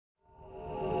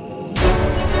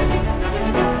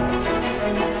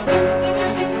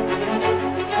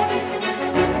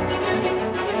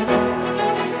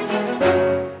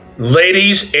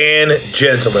Ladies and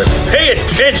gentlemen, pay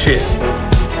attention.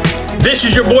 This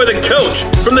is your boy, the coach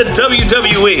from the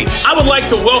WWE. I would like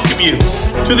to welcome you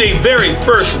to the very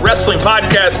first wrestling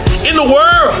podcast in the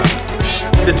world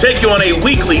to take you on a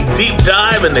weekly deep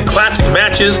dive into classic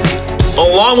matches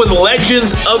along with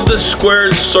legends of the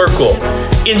squared circle.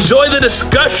 Enjoy the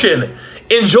discussion.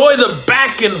 Enjoy the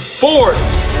back and forth.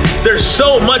 There's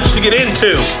so much to get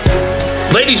into.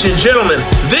 Ladies and gentlemen,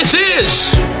 this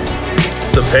is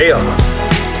The Payoff.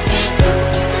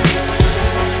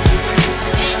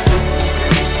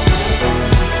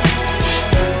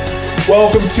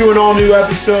 Welcome to an all-new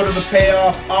episode of The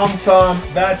Payoff. I'm Tom.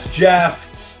 That's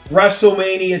Jeff.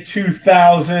 WrestleMania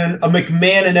 2000. A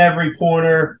McMahon in every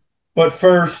corner. But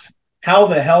first, how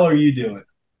the hell are you doing?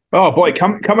 Oh boy,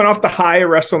 coming off the high of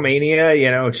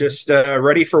WrestleMania, just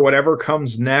ready for whatever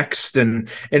comes next. And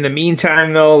in the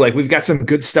meantime, though, we've got some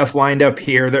good stuff lined up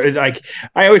here.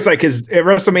 I always because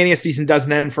WrestleMania season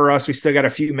doesn't end for us. We still got a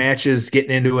few matches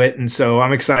getting into it, and so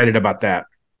I'm excited about that.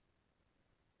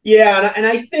 Yeah, and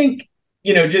I think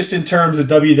just in terms of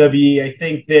WWE, I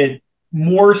think that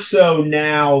more so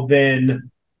now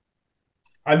than,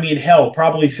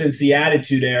 probably since the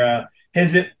Attitude Era,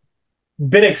 has it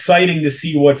been exciting to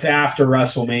see what's after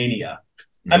WrestleMania.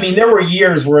 There were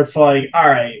years where it's like, all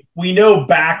right, we know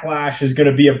Backlash is going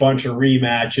to be a bunch of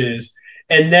rematches,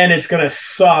 and then it's going to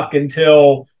suck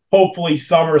until hopefully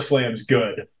SummerSlam's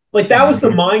good. That was the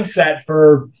mindset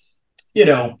for,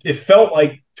 it felt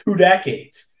like 2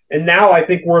 decades. And now I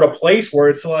think we're at a place where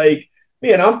it's like,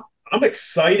 man, I'm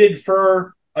excited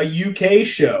for a UK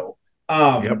show.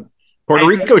 Puerto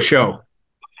Rico show.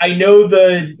 I know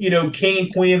the, King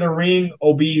and Queen of the Ring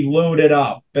will be loaded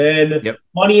up, and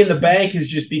Money in the Bank has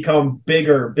just become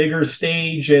bigger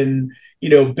stage and,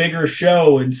 bigger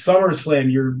show. And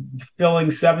SummerSlam, you're filling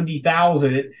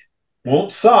 70,000. It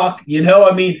won't suck. You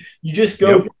just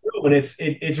go through, and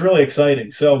it's really exciting.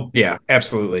 So yeah,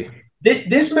 absolutely.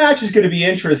 This match is going to be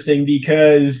interesting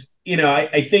because,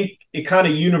 I think it kind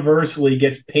of universally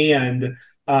gets panned,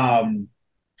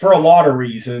 for a lot of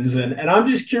reasons. And I'm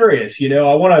just curious,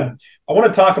 I want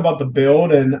to talk about the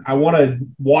build, and I want to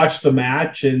watch the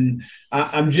match. And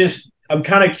I'm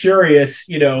kind of curious,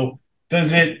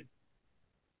 is it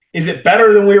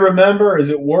better than we remember? Is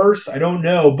it worse? I don't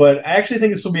know, but I actually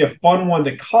think this will be a fun one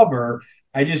to cover.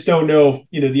 I just don't know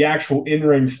if, the actual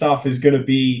in-ring stuff is going to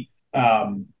be,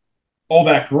 all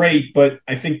that great, but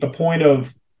I think the point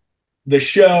of the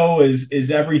show is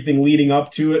everything leading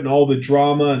up to it and all the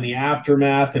drama and the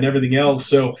aftermath and everything else.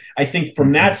 So I think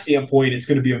from that standpoint, it's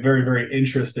going to be a very, very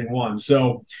interesting one.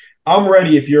 So I'm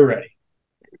ready if you're ready.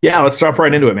 Yeah, let's jump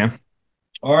right into it, man.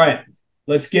 All right,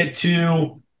 let's get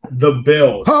to the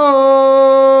build.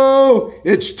 Oh,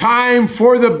 it's time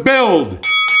for the build.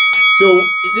 So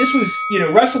this was,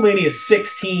 WrestleMania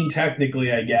 16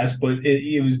 technically, I guess, but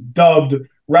it was dubbed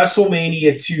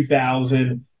WrestleMania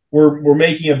 2000. We're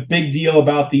making a big deal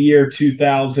about the year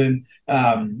 2000.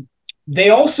 They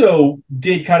also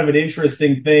did kind of an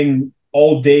interesting thing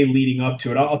all day leading up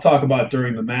to it. I'll talk about it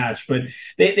during the match, but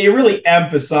they really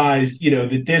emphasized,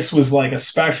 that this was like a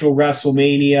special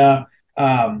WrestleMania.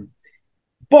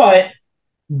 But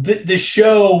the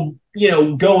show,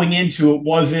 going into it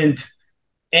wasn't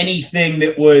anything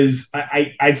that was,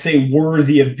 I'd say,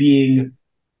 worthy of being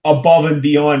above and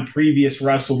beyond previous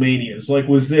WrestleManias.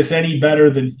 Was this any better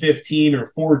than 15 or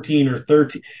 14 or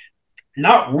 13?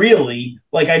 Not really.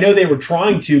 I know they were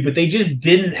trying to, but they just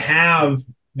didn't have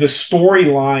the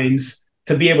storylines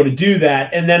to be able to do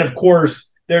that. And then, of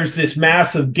course, there's this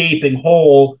massive gaping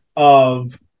hole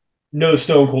of no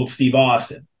Stone Cold Steve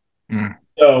Austin.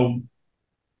 So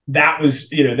that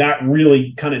was, that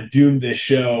really kind of doomed this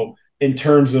show in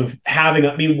terms of having,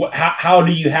 how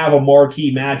do you have a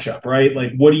marquee matchup, right?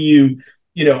 What do you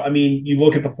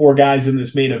look at the 4 guys in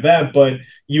this main event, but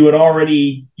you had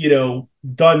already,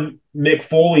 done Mick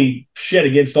Foley shit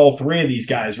against all 3 of these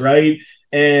guys, right?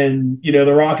 And,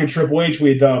 The Rock and Triple H we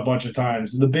had done a bunch of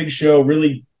times. The Big Show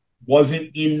really wasn't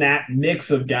in that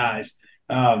mix of guys.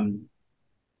 So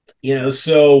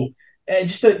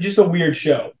just a weird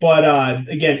show. But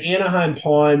again, Anaheim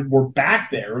Pond, we're back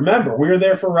there. Remember, we were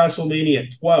there for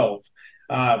WrestleMania 12.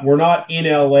 We're not in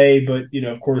LA, but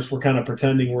of course, we're kind of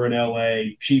pretending we're in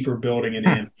LA, cheaper building in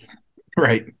Anaheim.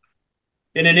 Right.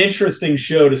 And an interesting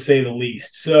show to say the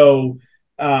least. So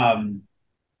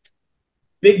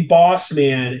Big Boss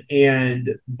Man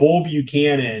and Bull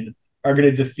Buchanan are going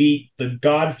to defeat the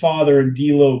Godfather and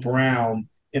D'Lo Brown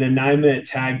in a 9-minute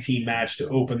tag team match to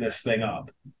open this thing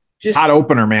up. Just hot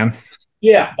opener, man.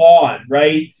 Yeah, on,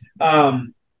 right?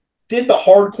 Did the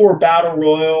Hardcore Battle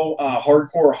Royal,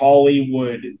 Hardcore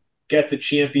Hollywood get the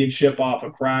championship off a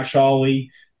crash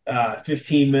ollie,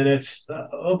 15 minutes.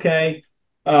 Okay.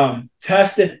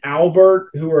 Test and Albert,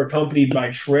 who were accompanied by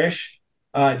Trish,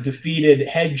 defeated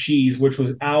Head Cheese, which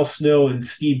was Al Snow and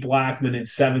Steve Blackman, in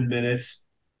 7 minutes.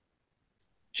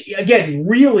 Again,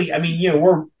 really, I mean,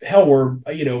 we're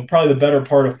probably the better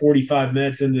part of 45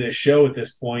 minutes into the show at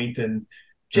this point, and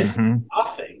just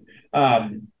nothing.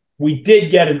 We did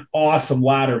get an awesome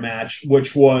ladder match,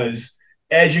 which was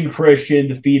Edge and Christian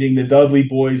defeating the Dudley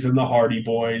Boys and the Hardy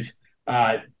Boys.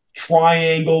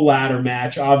 Triangle ladder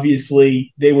match.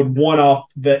 Obviously, they would one up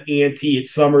the ante at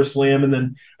SummerSlam and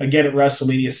then again at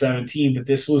WrestleMania 17, but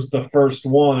this was the first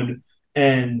one,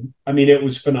 and I mean, it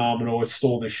was phenomenal. It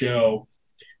stole the show.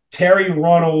 Terry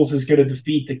Runnels is going to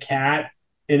defeat the Cat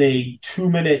in a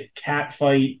 2-minute cat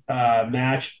fight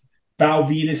match. Val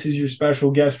Venus is your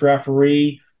special guest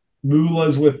referee.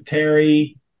 Moolah's with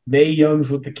Terry. Mae Young's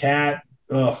with the Cat.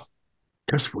 Ugh.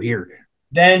 That's weird.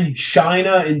 Then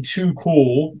China and Too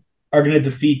Cool are going to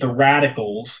defeat the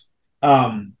Radicals.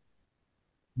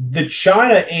 The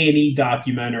China A&E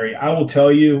documentary, I will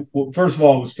tell you, well, first of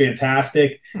all, it was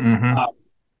fantastic. And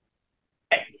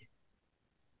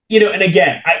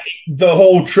again, the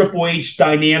whole Triple H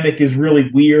dynamic is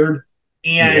really weird.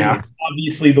 And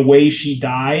obviously the way she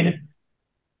died.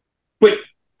 But,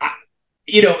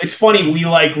 it's funny. We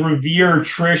revere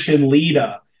Trish and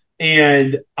Lita.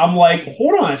 And I'm like,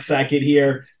 hold on a second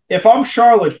here. If I'm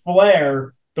Charlotte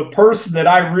Flair, the person that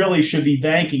I really should be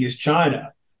thanking is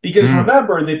China. Because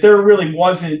remember that there really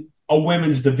wasn't a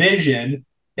women's division.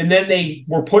 And then they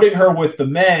were putting her with the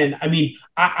men. I mean,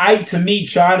 to me,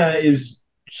 China is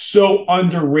so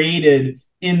underrated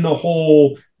in the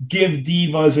whole give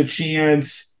divas a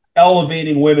chance,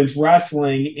 elevating women's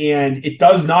wrestling, and it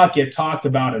does not get talked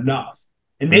about enough.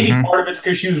 And maybe part of it's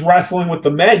because she was wrestling with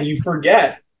the men. You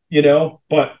forget,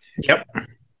 but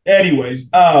anyways,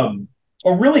 a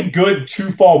really good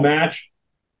two-fall match.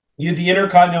 You had the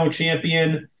Intercontinental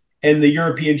Champion and the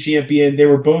European Champion. They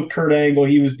were both Kurt Angle.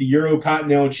 He was the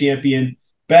Eurocontinental Champion.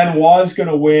 Benoit is going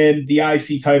to win the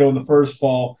IC title in the first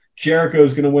fall. Jericho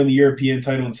is going to win the European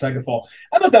title in the second fall.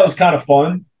 I thought that was kind of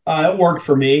fun. It worked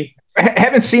for me. I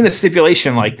haven't seen a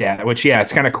stipulation like that, which,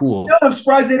 it's kind of cool. No, I'm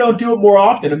surprised they don't do it more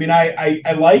often. I mean,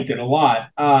 I liked it a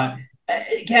lot.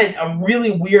 Again, a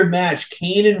really weird match.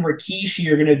 Kane and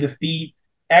Rikishi are going to defeat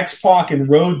X-Pac and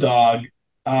Road Dogg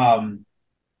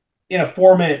in a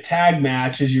 4-minute tag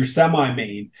match as your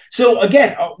semi-main. So,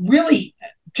 again, really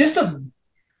just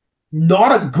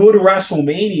not a good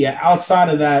WrestleMania outside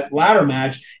of that ladder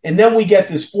match. And then we get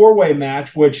this 4-way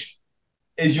match, which,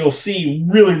 as you'll see,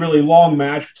 really, really long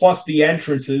match, plus the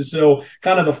entrances. So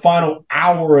kind of the final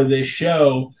hour of this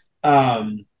show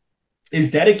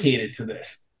is dedicated to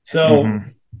this. So,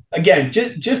 again,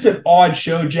 just an odd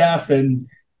show, Jeff, and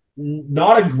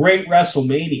not a great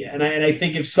WrestleMania. And I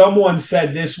think if someone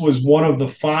said this was one of the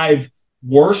 5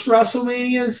 worst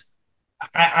WrestleManias,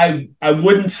 I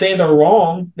wouldn't say they're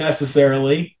wrong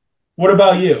necessarily. What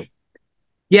about you?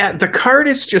 Yeah, the card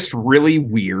is just really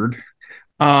weird.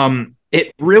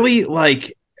 It really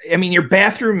your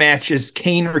bathroom match is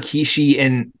Kane, Rikishi,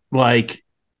 and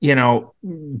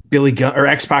Billy Gunn or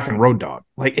X-Pac and Road Dogg.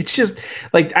 It's just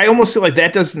I almost feel like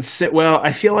that doesn't sit well.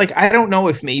 I feel like, I don't know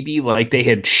if maybe they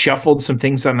had shuffled some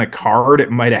things on the card, it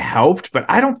might have helped, but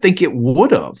I don't think it would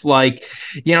have. Do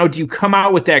you come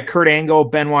out with that Kurt Angle,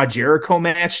 Benoit Jericho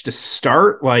match to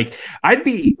start? I'd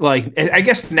be I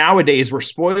guess nowadays we're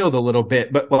spoiled a little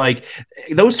bit, but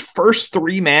those first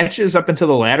 3 matches up until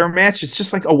the ladder match, it's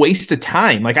just a waste of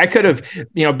time. I could have,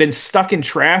 been stuck in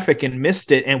traffic and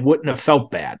missed it and wouldn't have felt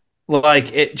bad.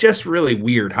 It just really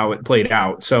weird how it played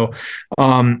out. So,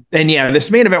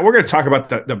 this main event, we're going to talk about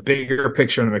the bigger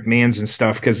picture and the McMahons and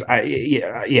stuff. Cause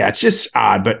it's just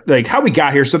odd, but how we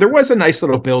got here. So there was a nice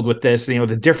little build with this, the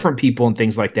different people and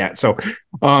things like that. So,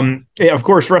 of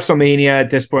course, WrestleMania at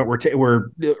this point, we're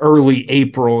early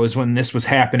April is when this was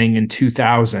happening in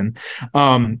 2000.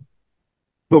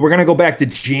 But we're going to go back to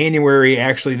January.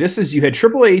 Actually, you had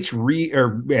Triple H re-winning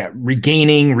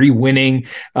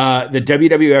the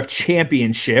WWF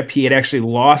Championship. He had actually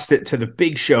lost it to the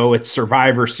Big Show at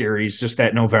Survivor Series just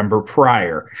that November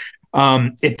prior.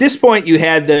 At this point, you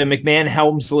had the McMahon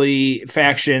Helmsley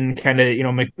faction kind of,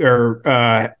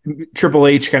 Triple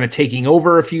H kind of taking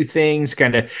over a few things,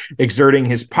 kind of exerting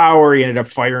his power. He ended up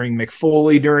firing Mick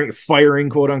Foley firing,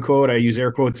 quote unquote. I use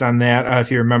air quotes on that.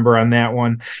 If you remember on that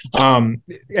one,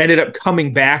 ended up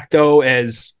coming back though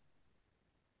as,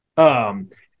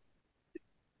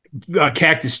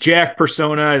 Cactus Jack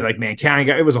persona, like Mankind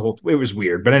guy. It was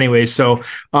weird. But anyway, so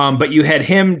but you had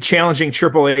him challenging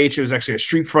Triple H. It was actually a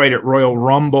street fight at Royal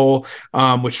Rumble,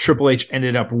 which Triple H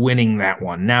ended up winning that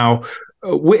one. Now,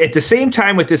 at the same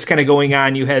time with this kind of going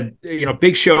on, you had,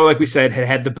 Big Show, like we said,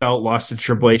 had the belt, lost to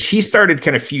Triple H. He started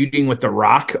kind of feuding with The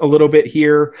Rock a little bit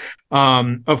here.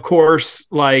 Of course,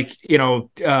 the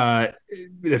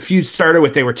feud started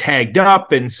with they were tagged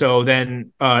up, and so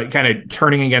then kind of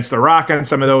turning against The Rock on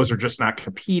some of those, or just not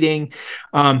competing.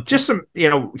 Just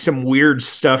some weird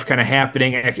stuff kind of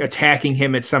happening, attacking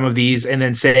him at some of these, and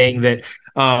then saying that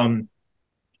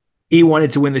he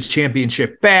wanted to win the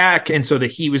championship back, and so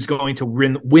that he was going to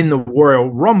win the Royal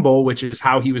Rumble, which is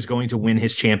how he was going to win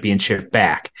his championship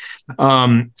back.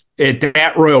 At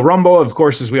that Royal Rumble, of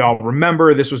course, as we all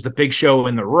remember, this was the Big Show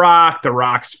and The Rock. The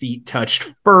Rock's feet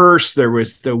touched first. There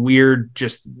was the weird,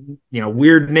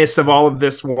 weirdness of all of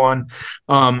this one.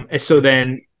 And so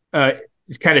then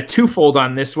kind of twofold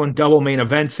on this one, double main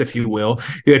events, if you will.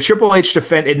 You had Triple H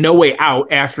defend in No Way Out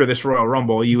after this Royal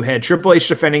Rumble. You had Triple H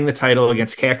defending the title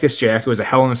against Cactus Jack. It was a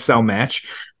Hell in a Cell match.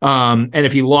 And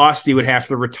if he lost, he would have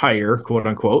to retire, quote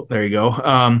unquote. There you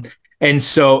go. And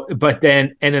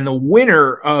then the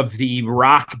winner of the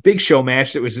Rock Big Show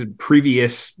match that was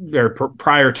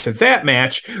prior to that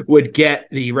match would get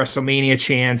the WrestleMania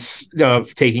chance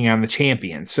of taking on the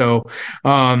champion. So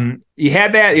you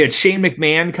had Shane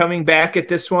McMahon coming back at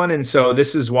this one. And so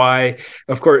this is why,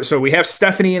 of course, so we have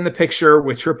Stephanie in the picture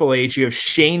with Triple H. You have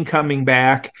Shane coming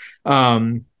back.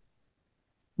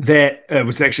 That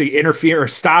was actually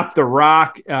stopped The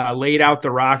Rock, laid out The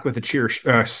Rock with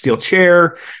a steel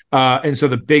chair. And so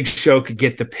the Big Show could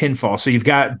get the pinfall. So you've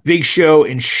got Big Show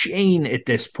and Shane at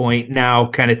this point now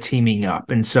kind of teaming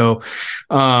up. And so,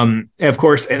 of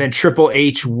course, and then Triple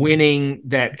H winning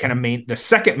that kind of the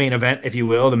second main event, if you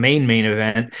will, the main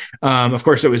event. Of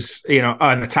course, it was,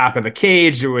 on the top of the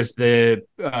cage, there was the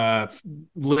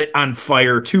lit on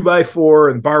fire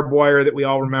 2x4 and barbed wire that we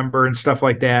all remember and stuff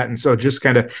like that. And so just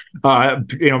kind of, Cactus,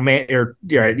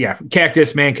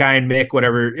 Mankind, Mick,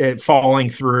 whatever, falling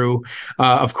through.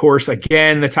 Of course,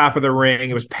 again, the top of the ring,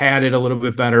 it was padded a little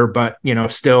bit better, but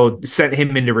still sent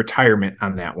him into retirement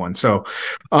on that one. So,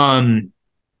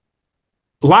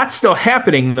 lots still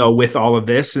happening though with all of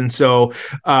this, and so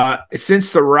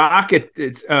since The Rock,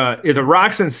 The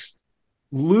Rock, since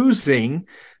losing,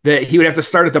 that he would have to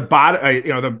start at the bottom,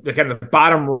 the kind of the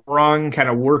bottom rung, kind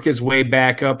of work his way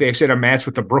back up. He actually had a match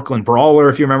with the Brooklyn Brawler,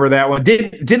 if you remember that one.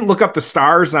 Didn't look up the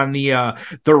stars on the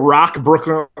Rock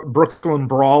Brooklyn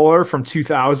Brawler from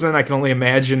 2000. I can only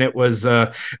imagine it was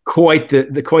quite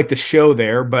the show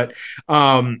there, but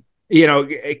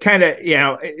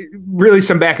really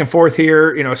some back and forth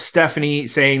here. Stephanie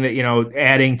saying that,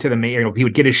 adding to the main, he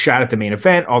would get his shot at the main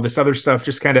event, all this other stuff,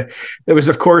 just kind of, there was,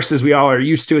 of course, as we all are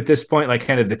used to at this point, like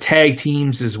kind of the tag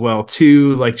teams as well,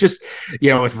 too. Like just,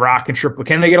 with Rock and Triple,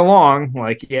 can they get along?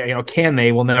 Like, can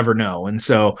they? We'll never know. And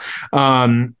so,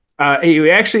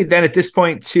 actually, then at this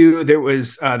point, too, there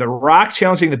was The Rock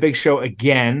challenging the Big Show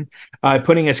again,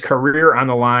 putting his career on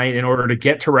the line in order to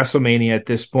get to WrestleMania at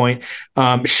this point.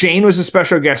 Shane was a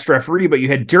special guest referee, but you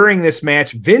had during this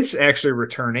match, Vince actually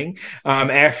returning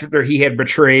after he had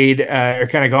betrayed or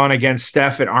kind of gone against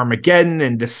Steph at Armageddon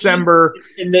in December.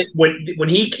 And then when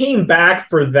he came back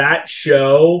for that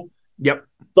show, yep,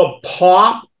 the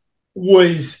pop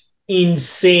was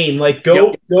insane. Like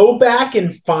go back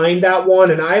and find that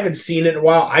one, and I haven't seen it in a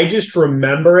while. I just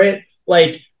remember it.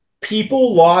 Like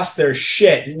people lost their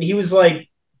shit, and he was like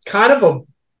kind of a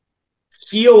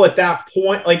heel at that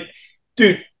point. Like,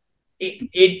 dude,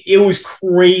 it was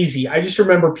crazy. I just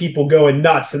remember people going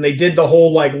nuts, and they did the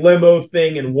whole like limo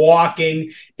thing and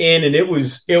walking in, and it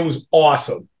was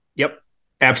awesome. Yep,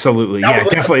 absolutely. That was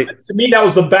definitely. To me, that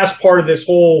was the best part of this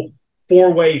whole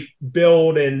four-way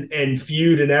build and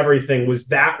feud and everything, was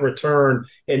that return,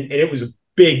 and it was a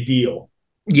big deal.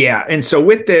 Yeah, and so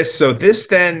with this,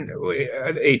 then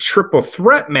a triple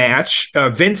threat match,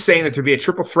 Vince saying that there'd be a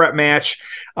triple threat match,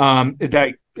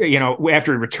 that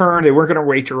after he returned, they weren't going to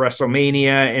wait to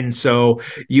WrestleMania, and so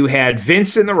you had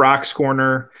Vince in the Rock's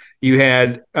corner, you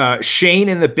had Shane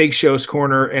in the Big Show's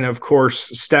corner, and of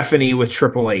course Stephanie with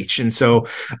Triple H. And so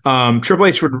Triple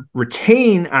H would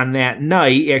retain on that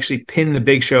night. He actually pinned the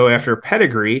Big Show after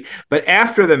pedigree. But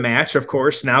after the match, of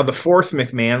course, now the fourth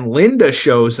McMahon, Linda,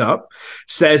 shows up,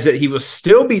 says that he will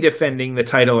still be defending the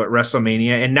title at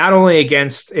WrestleMania, and not only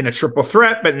against in a triple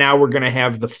threat, but now we're going to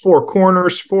have the four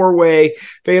corners,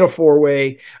 fatal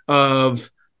four-way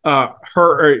of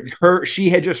she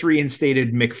had just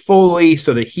reinstated Mick Foley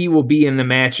so that he will be in the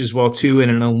match as well too, in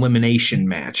an elimination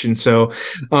match. And so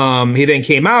he then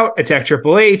came out, attacked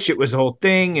Triple H. It was a whole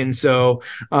thing. And so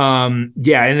and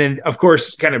then of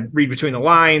course, kind of read between the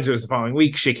lines, it was the following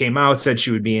week she came out, said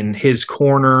she would be in his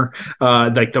corner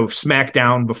like the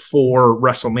SmackDown before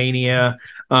WrestleMania.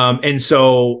 And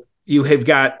so you have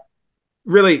got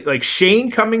really like Shane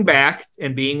coming back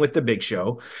and being with the Big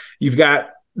Show. You've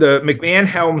got the McMahon,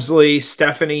 Helmsley,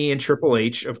 Stephanie, and Triple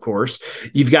H, of course.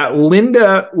 You've got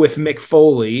Linda with Mick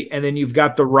Foley, and then you've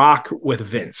got The Rock with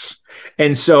Vince.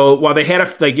 And so while they had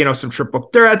some triple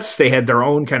threats, they had their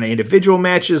own kind of individual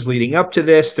matches leading up to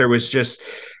this. There was just,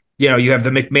 you have the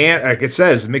McMahon, like it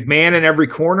says, McMahon in every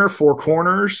corner, 4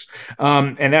 corners.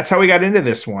 And that's how we got into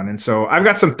this one. And so I've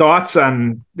got some thoughts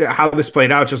on how this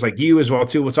played out, just like you as well,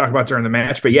 too. We'll talk about during the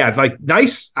match. But yeah, like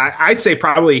nice. I'd say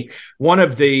probably one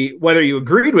of the, whether you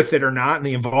agreed with it or not, and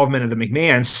the involvement of the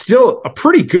McMahons, still a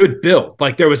pretty good build.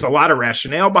 Like there was a lot of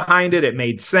rationale behind it. It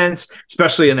made sense,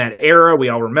 especially in that era. We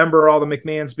all remember all the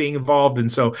McMahons being involved.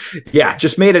 And so, yeah,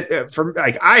 just made it from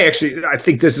like, I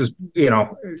think this is,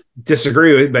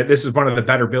 disagree with it, but this is one of the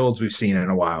better builds we've seen in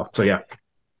a while. So, yeah.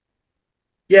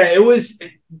 Yeah, it was,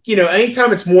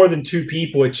 anytime it's more than 2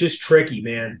 people, it's just tricky,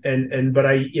 man. But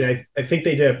I think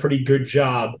they did a pretty good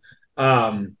job.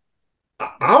 I'm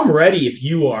ready if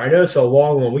you are. I know it's a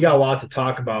long one. We got a lot to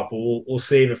talk about, but we'll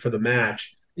save it for the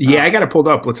match. Yeah, I got it pulled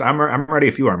up. I'm ready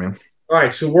if you are, man. All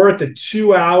right, so we're at the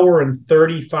 2 hour and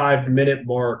 35-minute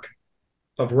mark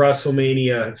of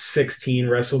WrestleMania 16,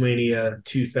 WrestleMania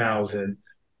 2000.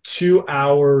 2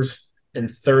 hours and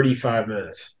 35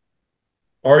 minutes.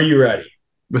 Are you ready?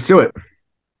 Let's do it.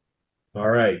 All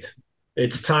right.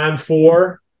 It's time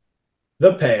for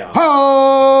the payoff.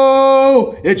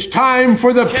 Oh, it's time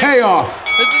for the payoff.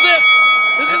 This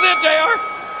is it,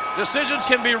 JR. Decisions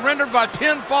can be rendered by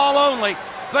pinfall only,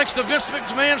 thanks to Vince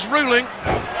McMahon's ruling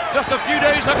just a few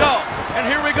days ago. And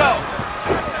here we go.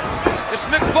 It's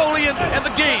Mick Foley and the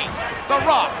Game, The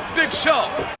Rock, Big Show.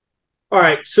 All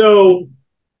right, so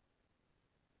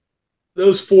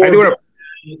those 4,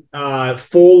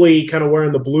 Foley kind of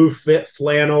wearing the blue fit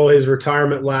flannel. His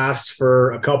retirement lasts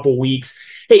for a couple weeks.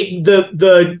 Hey,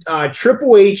 the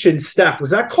Triple H and Steph, was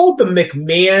that called the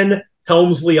McMahon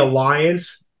Helmsley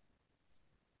Alliance?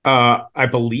 I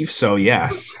believe so.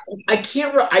 Yes. I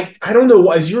can't. I don't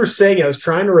know. As you were saying, I was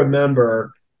trying to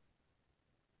remember.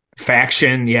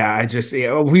 Faction. Yeah.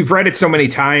 We've read it so many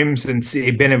times and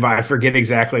I forget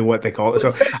exactly what they call it. So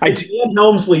McMahon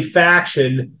Helmsley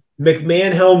faction,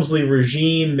 McMahon Helmsley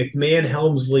regime, McMahon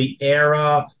Helmsley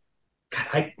era.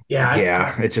 God,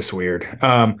 it's just weird.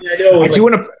 I do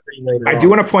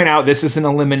want to point out this is an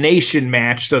elimination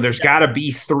match, so there's got to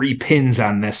be 3 pins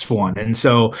on this one, and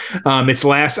so it's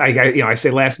last. I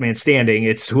say last man standing.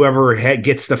 It's whoever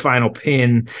gets the final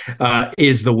pin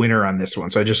is the winner on this one.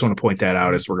 So I just want to point that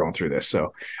out as we're going through this.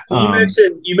 So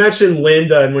you mentioned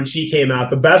Linda, and when she came out,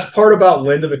 the best part about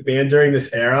Linda McMahon during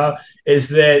this era is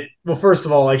that, well, first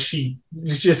of all, like she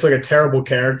was just like a terrible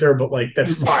character, but like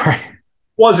that's fine. Right.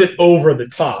 Wasn't over the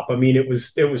top. I mean, it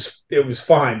was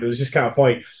fine. It was just kind of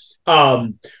funny.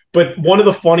 But one of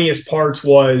the funniest parts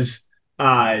was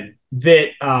that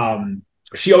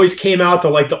she always came out to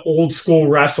like the old school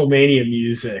WrestleMania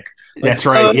music. Like, that's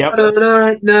right.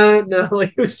 Yep. No.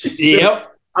 Like it was just. Yep.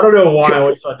 I don't know why I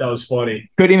always thought that was funny.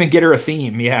 Couldn't even get her a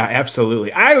theme. Yeah,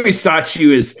 absolutely. I always thought she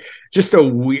was just a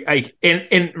weird, like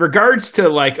in regards to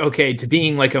like, okay, to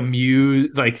being like a muse,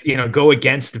 like, go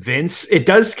against Vince. It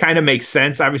does kind of make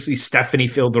sense. Obviously Stephanie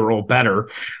filled the role better.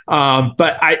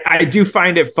 But I do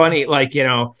find it funny. Like,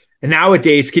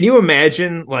 nowadays, can you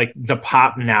imagine like the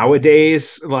pop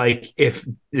nowadays? Like if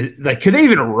like, could they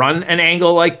even run an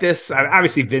angle like this?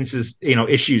 Obviously Vince's,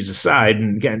 issues aside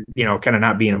and again, kind of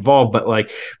not being involved, but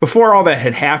like before all that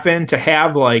had happened to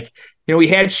have like, we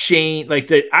had Shane,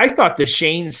 I thought the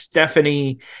Shane,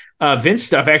 Stephanie, Vince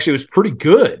stuff actually was pretty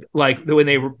good. Like when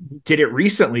they did it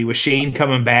recently with Shane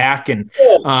coming back and,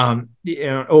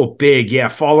 big. Yeah.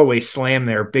 Fall away slam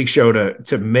there. Big Show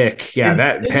to Mick. Yeah.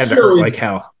 That had to hurt like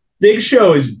hell. Big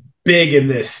Show is big in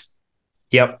this.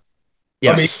 Yep.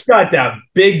 Yes. I mean, he's got that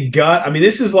big gut. I mean,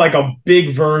 this is like a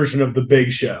big version of the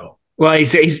Big Show. Well,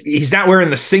 he's not wearing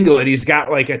the singlet. He's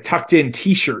got like a tucked in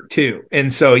T-shirt too,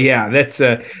 and so yeah, that's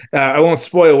I won't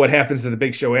spoil what happens to the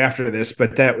Big Show after this,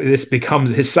 but this becomes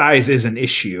his size is an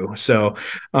issue. So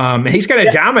he's going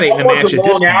to dominate in the match.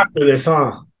 Long after this,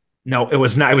 huh? No, it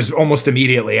was not. It was almost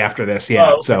immediately after this. Yeah.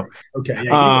 Oh, okay. So, okay.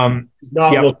 Yeah, he's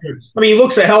not yep. look good. I mean, he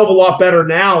looks a hell of a lot better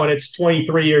now, and it's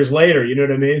 23 years later. You know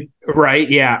what I mean? Right.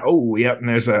 Yeah. Oh, yep.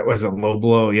 And was a low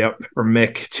blow. Yep. From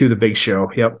Mick to the Big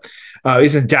Show. Yep.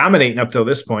 He's been dominating up till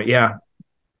this point. Yeah.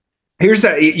 Here's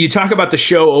that you talk about the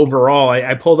show overall.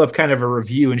 I pulled up kind of a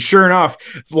review, and sure enough,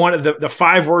 one of the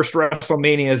 5 worst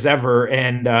WrestleManias ever.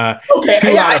 And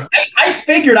okay, I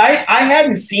figured I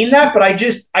hadn't seen that, but I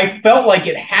felt like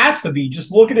it has to be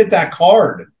just looking at that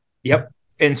card. Yep.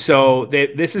 And so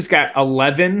this has got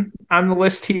 11 on the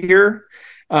list here.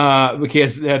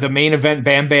 Because the main event,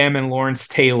 Bam Bam and Lawrence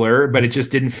Taylor, but it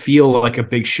just didn't feel like a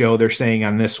big show, they're saying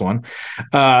on this one.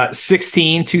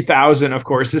 16, 2000, of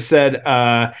course, this said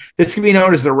this can be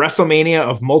known as the WrestleMania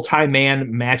of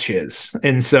multi-man matches.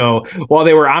 And so while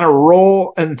they were on a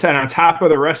roll and on top of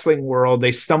the wrestling world,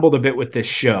 they stumbled a bit with this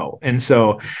show. And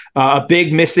so a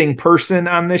big missing person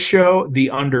on this show, The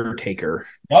Undertaker.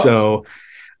 Yep. So,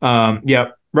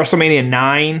 yep. WrestleMania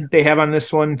 9 they have on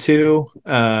this one too.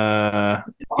 If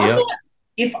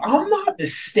I'm not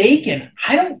mistaken,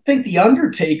 I don't think The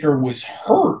Undertaker was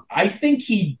hurt. I think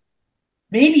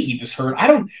maybe he was hurt.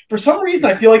 For some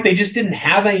reason, I feel like they just didn't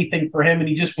have anything for him and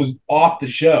he just was off the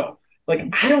show.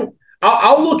 Like,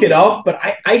 I'll look it up, but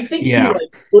I think he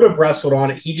would have wrestled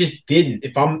on it. He just didn't.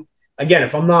 If I'm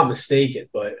not mistaken,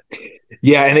 but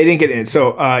yeah, and they didn't get in.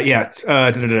 So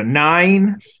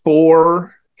 9,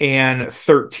 4, and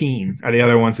 13 are the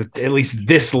other ones that at least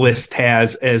this list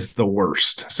has as the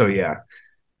worst. So yeah.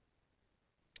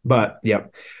 But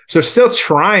yep. So still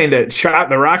trying to chop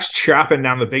the Rock's chopping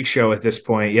down the Big Show at this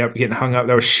point. Yep, getting hung up.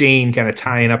 That was Shane kind of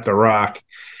tying up the Rock.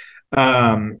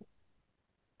 I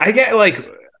get like,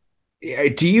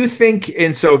 do you think?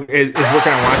 And so as we're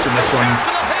kind of watching this one,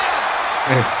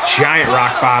 a giant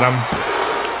rock bottom.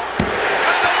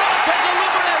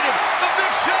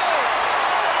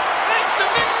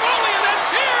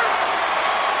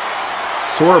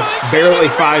 So we're barely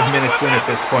 5 minutes in at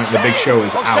this point. The Big Show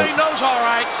is out. Shane knows all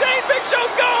right. Shane, Big Show's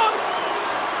gone.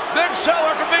 Big Show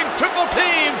after being triple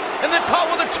teamed and then caught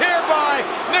with a chair by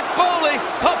Mick Foley,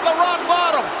 caught the rock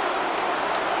bottom.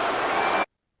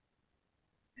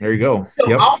 There you go. So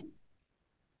yep.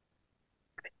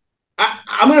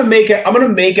 I'm gonna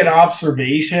make an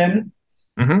observation,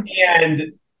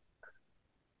 and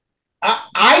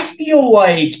I feel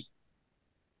like,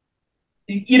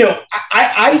 you know,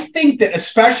 I think that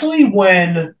especially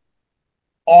when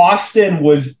Austin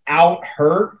was out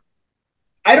hurt,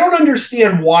 I don't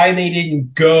understand why they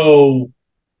didn't go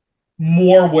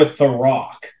more with The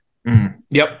Rock.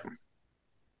 Yep.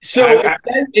 So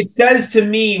it says to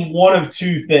me one of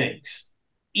two things.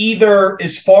 Either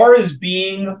as far as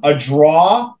being a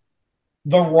draw,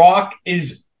 The Rock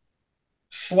is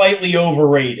slightly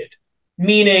overrated.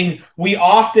 Meaning we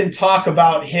often talk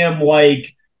about him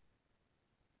like,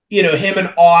 you know, him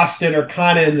and Austin are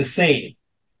kind of in the same.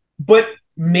 But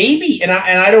maybe, and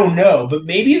I don't know, but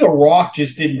maybe The Rock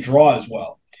just didn't draw as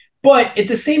well. But at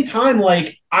the same time,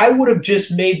 like, I would have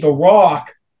just made The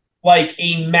Rock like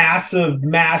a massive,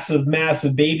 massive,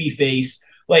 massive baby face.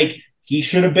 Like, he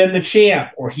should have been the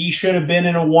champ, or he should have been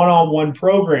in a one-on-one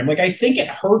program. Like, I think it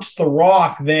hurts The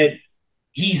Rock that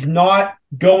he's not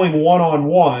going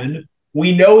one-on-one.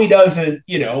 We know he doesn't,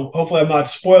 you know, hopefully I'm not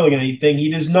spoiling anything. He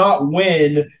does not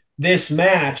win this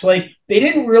match. Like, they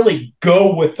didn't really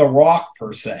go with The Rock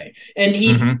per se. And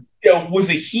he, you know, was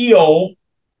a heel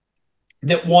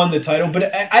that won the title,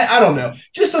 but I don't know.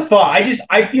 Just a thought.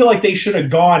 I feel like they should have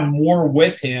gone more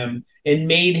with him and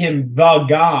made him the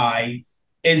guy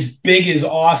as big as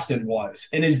Austin was.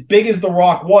 And as big as The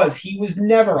Rock was, he was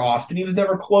never Austin. He was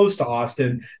never close to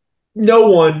Austin. No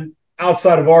one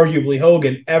outside of arguably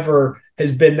Hogan ever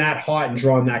has been that hot and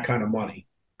drawn that kind of money.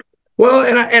 Well,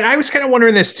 and I was kind of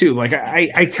wondering this too. Like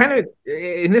I kind of,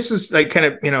 and this is like kind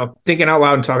of, you know, thinking out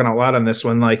loud and talking out loud on this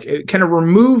one, like it kind of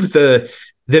remove the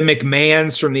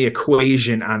McMahons from the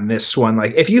equation on this one.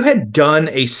 Like, if you had done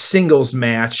a singles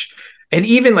match, and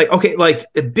even like, okay, like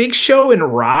the Big Show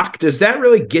and Rock, does that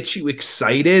really get you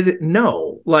excited?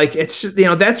 No. Like, it's, you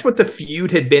know, that's what the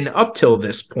feud had been up till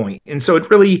this point. And so it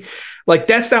really, like,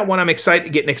 that's not what I'm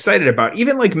getting excited about.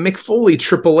 Even like Mick Foley,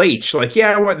 Triple H, like,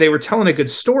 yeah, they were telling a good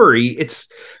story. It's,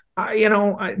 you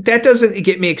know, that doesn't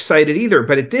get me excited either.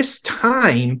 But at this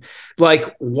time,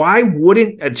 like, why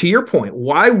wouldn't, to your point,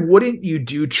 why wouldn't you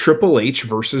do Triple H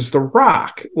versus The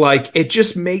Rock? Like, it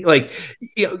just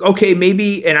okay,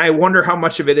 maybe, and I wonder how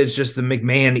much of it is just the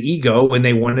McMahon ego when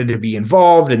they wanted to be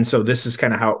involved. And so this is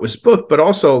kind of how it was booked. But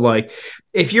also, like,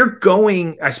 if you're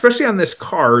going, especially on this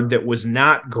card that was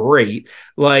not great,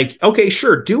 like, okay,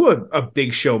 sure, do a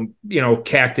big show,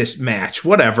 cactus match,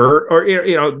 whatever.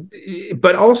 Or,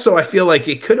 but also I feel like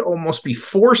it could almost be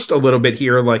forced a little bit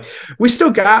here. Like, we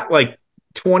still got like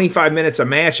 25 minutes a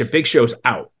match if Big Show's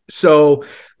out. So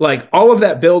like all of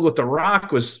that build with The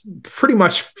Rock was pretty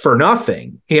much for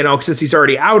nothing, since he's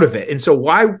already out of it. And so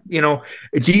why,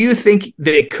 do you think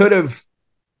they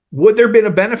would there been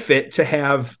a benefit to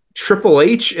have Triple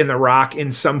H and The Rock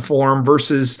in some form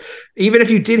versus, even if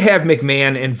you did have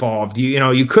McMahon involved,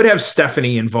 you could have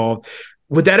Stephanie involved.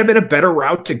 Would that have been a better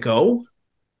route to go?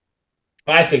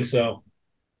 I think so.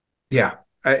 Yeah.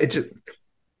 It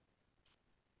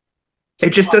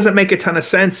just doesn't make a ton of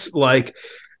sense. Like,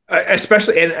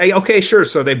 especially, and okay, sure.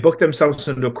 So they booked themselves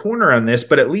into a corner on this,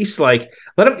 but at least like,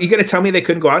 you're going to tell me they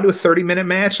couldn't go on to a 30-minute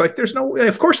match? Like, there's no way.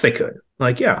 Of course they could.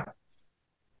 Like, yeah.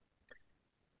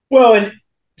 Well, and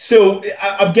so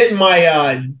I'm getting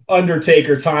my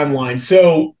Undertaker timeline.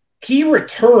 So he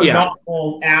returned not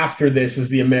long after this as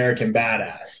the American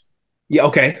Badass. Yeah.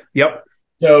 Okay. Yep.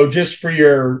 So just for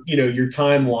your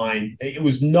timeline, it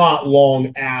was not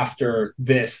long after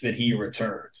this that he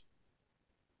returned.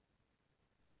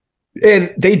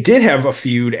 And they did have a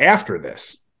feud after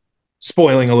this,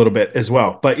 spoiling a little bit as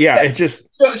well. But yeah, it just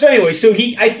so anyway. So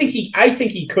I think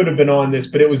he could have been on this,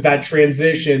 but it was that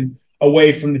transition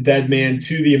away from the Dead Man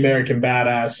to the American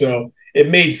Badass. So it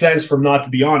made sense for him not to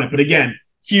be on it. But again,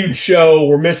 huge show.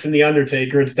 We're missing the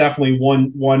Undertaker. It's definitely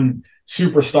one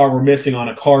superstar we're missing on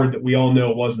a card that we all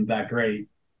know wasn't that great.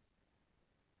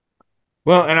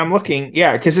 Well, and I'm looking,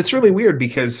 because it's really weird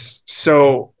because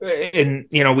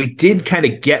we did kind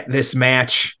of get this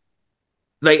match.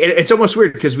 Like, it's almost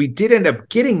weird because we did end up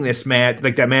getting this match,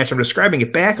 like that match I'm describing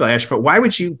at Backlash, but why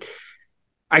would you,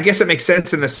 I guess it makes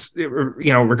sense in this,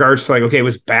 regards to like, okay, it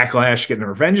was Backlash getting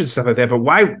revenge and stuff like that, but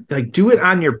why like do it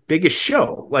on your biggest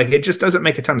show? Like, it just doesn't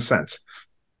make a ton of sense.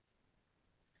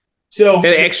 So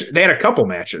they had a couple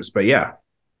matches, but yeah.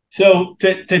 So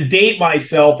to date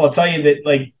myself, I'll tell you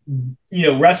that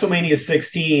WrestleMania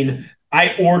 16,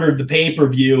 I ordered the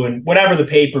pay-per-view, and whatever the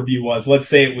pay-per-view was, let's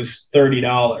say it was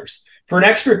 $30. For an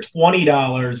extra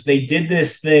 $20, they did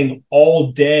this thing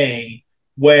all day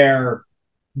where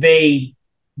they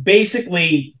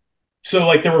basically, so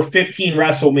like there were 15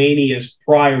 WrestleManias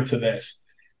prior to this.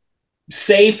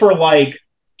 Say for like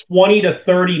 20 to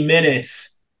 30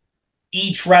 minutes,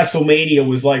 each WrestleMania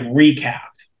was like recapped.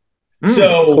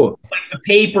 So cool. Like the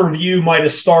pay-per-view might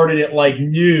have started at like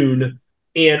noon,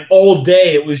 and all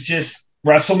day it was just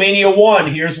WrestleMania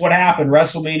 1, here's what happened,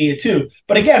 WrestleMania 2.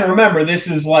 But again, remember, this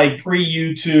is like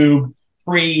pre-YouTube,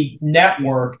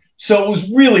 pre-network. So it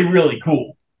was really, really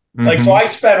cool. Mm-hmm. Like, so I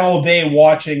spent all day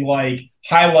watching like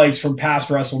highlights from past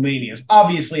WrestleManias.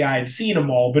 Obviously, I had seen them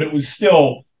all, but it was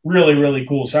still really, really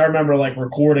cool. So I remember like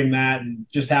recording that and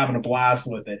just having a blast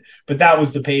with it. But that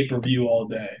was the pay-per-view all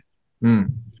day.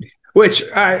 Which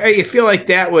I feel like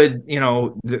that would,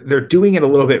 they're doing it a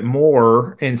little bit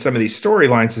more in some of these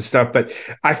storylines and stuff, but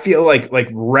I feel like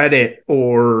Reddit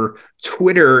or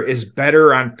Twitter is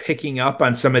better on picking up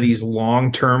on some of these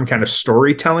long-term kind of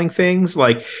storytelling things.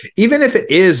 Like, even if it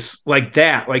is like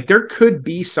that, like there could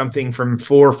be something from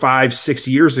 4, 5, 6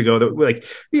 years ago that like,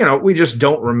 we just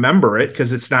don't remember it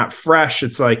because it's not fresh.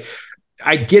 It's like,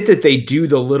 I get that they do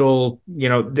the little,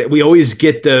 that we always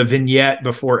get the vignette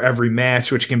before every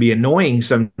match, which can be annoying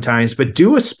sometimes, but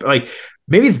do a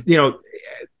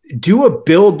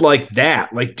build like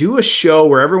that, like do a show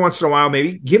where every once in a while,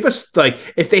 maybe give us like,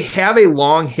 if they have a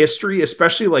long history,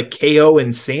 especially like KO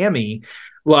and Sammy,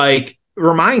 like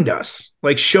remind us,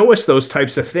 like show us those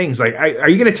types of things. Like, are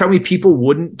you going to tell me people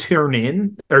wouldn't tune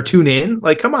in?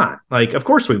 Like, come on. Like, of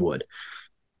course we would.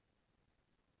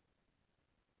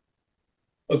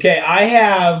 Okay, I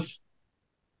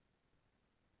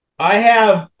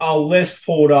have a list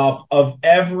pulled up of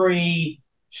every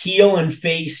heel and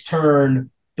face turn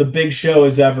the Big Show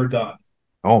has ever done.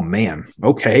 Oh man,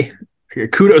 okay.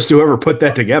 Kudos to whoever put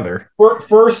that together.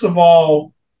 First of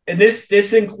all, and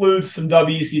this includes some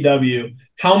WCW.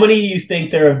 How many do you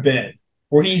think there have been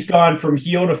where he's gone from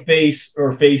heel to face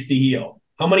or face to heel?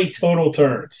 How many total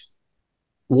turns?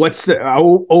 What's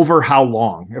over how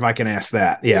long? If I can ask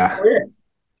that, yeah.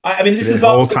 I mean, this is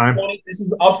up to 20, this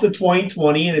is up to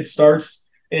 2020, and it starts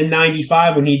in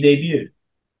 95 when he debuted.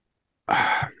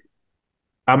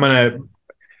 I'm gonna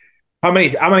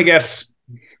guess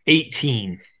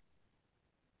 18.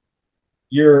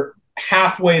 You're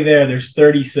halfway there. There's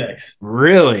 36.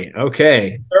 Really?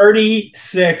 Okay.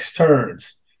 36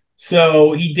 turns.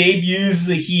 So he debuts as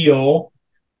a heel.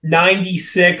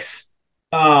 96.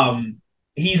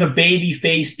 He's a baby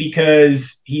face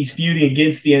because he's feuding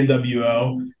against the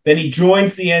NWO. Then he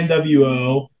joins the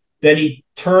NWO. Then he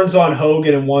turns on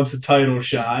Hogan and wants a title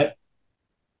shot.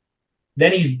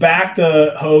 Then he's back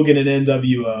to Hogan and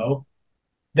NWO.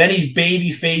 Then he's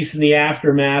babyface in the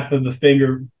aftermath of the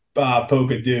finger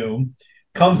poke of doom.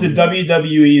 Comes to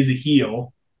WWE as a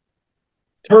heel.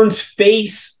 Turns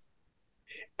face.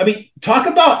 I mean, talk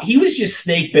about, he was just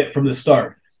snake bit from the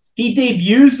start. He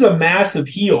debuts a massive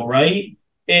heel, right?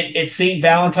 At St.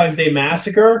 Valentine's Day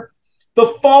Massacre.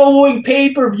 The following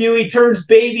pay-per-view, he turns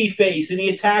babyface and he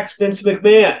attacks Vince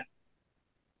McMahon.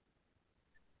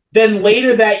 Then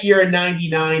later that year in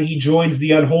 99, he joins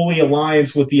the Unholy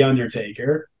Alliance with The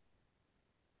Undertaker.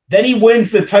 Then he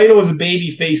wins the title as a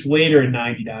babyface later in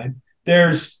 99.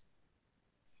 There's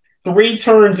 3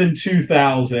 turns in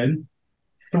 2000,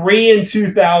 3 in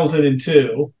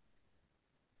 2002.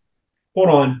 Hold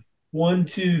on. 1,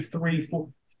 2, 3, 4.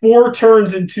 4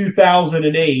 turns in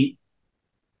 2008.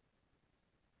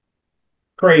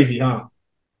 Crazy, huh?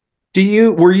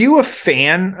 Were you a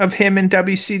fan of him in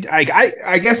WC?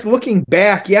 I guess looking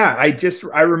back, yeah,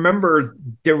 I remember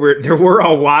there were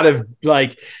a lot of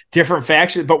like different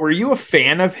factions, but were you a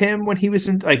fan of him when he was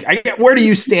in where do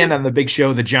you stand on the Big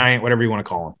Show, the Giant, whatever you want to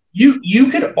call him? You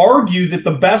could argue that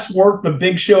the best work the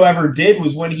Big Show ever did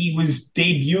was when he was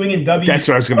debuting in WWE. That's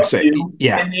what I was going to say.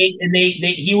 Yeah, and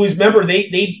he was, remember,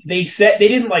 they said, they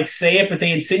didn't like say it, but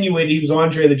they insinuated he was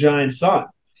Andre the Giant's son.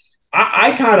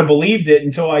 I kind of believed it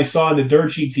until I saw in the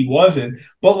dirt sheets he wasn't.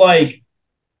 But like,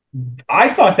 I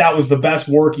thought that was the best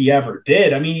work he ever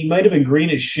did. I mean, he might have been green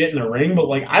as shit in the ring, but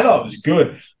like, I thought it was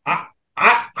good. I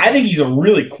think he's a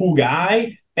really cool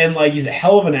guy, and like, he's a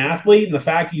hell of an athlete. And the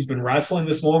fact he's been wrestling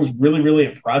this long is really, really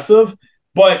impressive.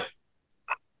 But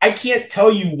I can't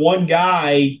tell you one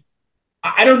guy.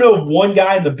 I don't know of one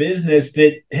guy in the business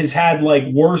that has had like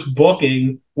worse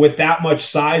booking with that much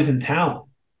size and talent.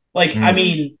 Like, I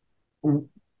mean,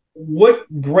 what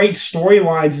great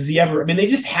storylines has he ever? I mean, they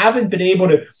just haven't been able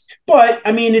to. But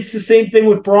I mean, it's the same thing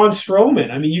with Braun Strowman.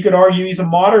 I mean, you could argue he's a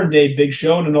modern day Big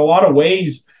Show, and in a lot of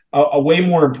ways, a way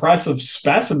more impressive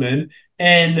specimen.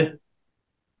 And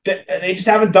they just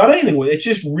haven't done anything with it. It's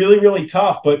just really, really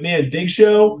tough. But man, Big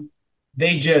Show,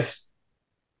 they just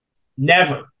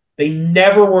never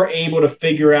were able to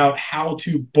figure out how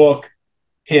to book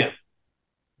him.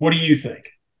 What do you think?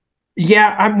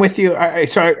 Yeah, I'm with you. I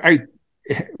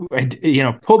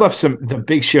pulled up the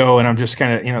Big Show, and I'm just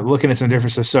kind of looking at some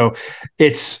different stuff. So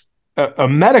it's a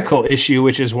medical issue,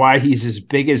 which is why he's as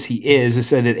big as he is. It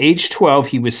said at age 12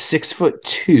 he was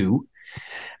 6'2",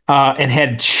 and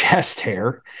had chest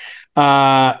hair.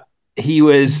 He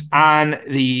was on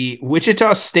the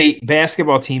Wichita State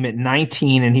basketball team at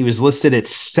 19, and he was listed at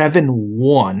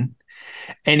 7'1".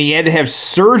 And he had to have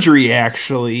surgery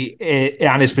actually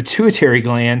on his pituitary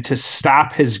gland to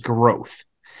stop his growth.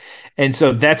 And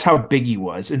so that's how big he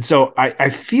was. And so I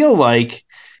feel like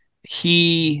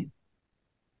he,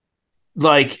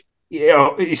 almost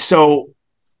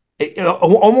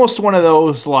one of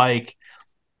those, like,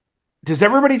 does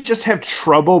everybody just have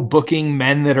trouble booking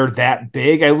men that are that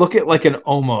big? I look at like an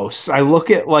Omos. I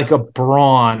look at like a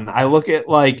Braun. I look at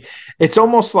like, it's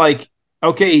almost like,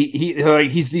 okay,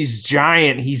 he's this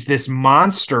giant, he's this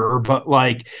monster, but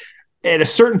like at a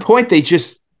certain point, they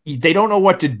don't know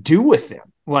what to do with him,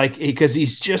 like, because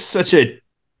he's just such a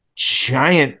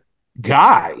giant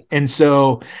guy. And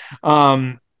so,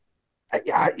 so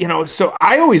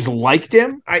I always liked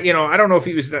him. I don't know if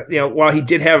he was, while he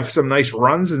did have some nice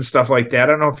runs and stuff like that,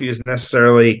 I don't know if he was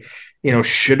necessarily,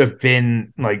 should have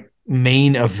been like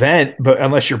main event, but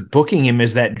unless you're booking him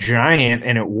as that giant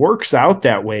and it works out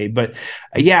that way. But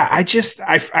yeah,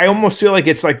 I almost feel like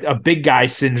it's like a big guy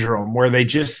syndrome where they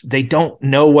don't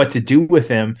know what to do with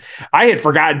him. I had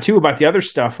forgotten too about the other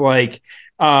stuff, like,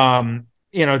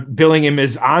 billing him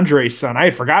as Andre's son. I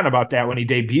had forgotten about that when he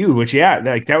debuted, which, yeah,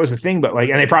 like that was a thing, but like,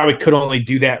 and they probably could only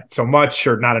do that so much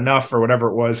or not enough or whatever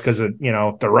it was because of,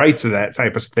 the rights of that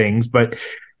type of things. But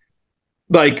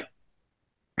like,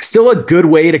 still a good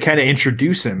way to kind of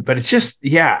introduce him, but it's just,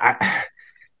 yeah,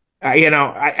 I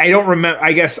don't remember.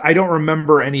 I guess I don't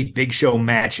remember any Big Show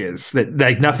matches that,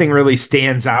 like, nothing really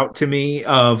stands out to me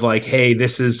of like, hey,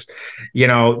 this is,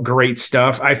 great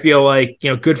stuff. I feel like,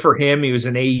 good for him. He was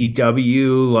in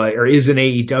AEW, like, or is in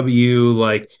AEW,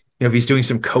 like, if he's doing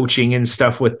some coaching and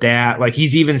stuff with that, like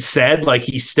he's even said like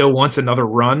he still wants another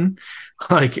run.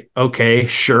 Like, okay,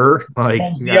 sure. Like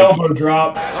the elbow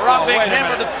drop. The Rock being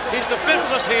hammered. He's defensive.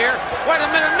 us here. Wait a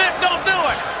minute, Mick, don't do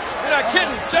it. You're not kidding,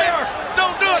 JR.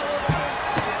 Don't do it.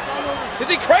 Is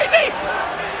he crazy?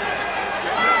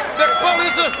 Mick Foley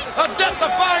is a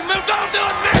death-defying move. Don't do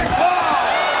it, Mick.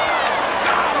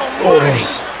 God almighty.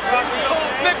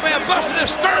 Mick may have busted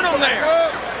his sternum there.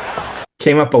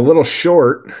 Came up a little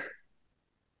short.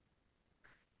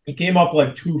 He came up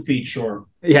like 2 feet short.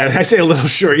 Yeah, I say a little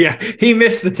short. Yeah, he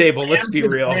missed the table. Let's be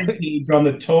real. On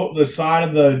the side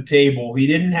of the table, he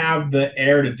didn't have the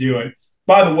air to do it.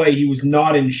 By the way, he was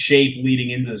not in shape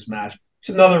leading into this match. It's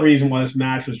another reason why this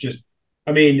match was just,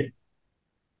 I mean,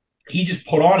 he just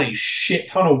put on a shit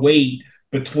ton of weight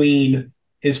between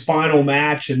his final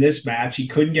match and this match. He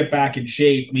couldn't get back in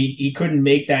shape. I mean, he couldn't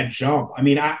make that jump. I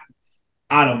mean, I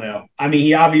don't know. I mean,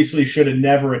 he obviously should have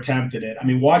never attempted it. I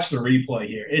mean, watch the replay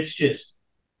here. It's just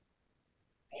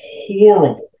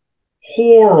horrible.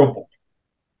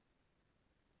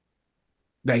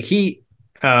 Like he,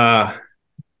 man,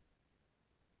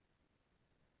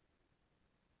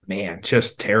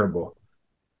 just terrible.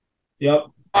 Yep.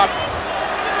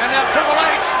 And now Triple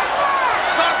H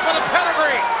going for the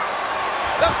pedigree.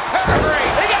 The pedigree.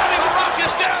 They got him. The Rock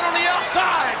is down on the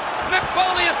outside. Mick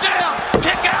Foley is down.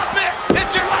 Kick out, Mick.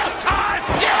 It's your last time.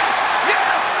 Yes.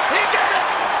 He did it.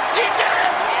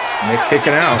 Mick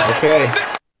kicking out. Okay.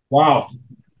 Wow.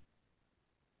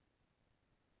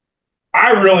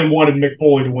 I really wanted Mick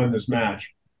Foley to win this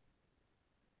match.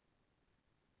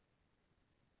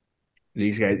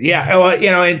 These guys, yeah, well,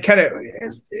 and kind of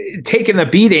taking the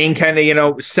beating, kind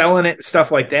of, selling it,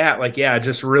 stuff like that. Like, yeah,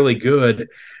 just really good.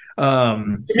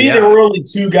 To me, there were only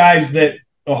two guys that,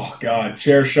 oh God,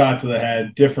 chair shot to the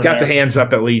head, different. Got the hands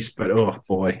up at least, but oh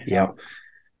boy, yeah.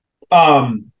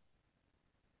 I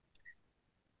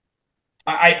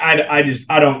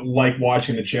don't like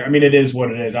watching the chair. I mean, it is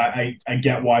what it is. I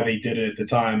get why they did it at the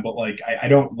time, but like, I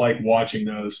don't like watching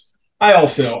those. I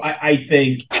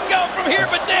think. Can go from here,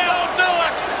 but down.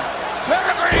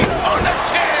 Pedigree on the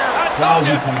chair.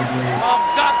 Lousy pedigree. Oh,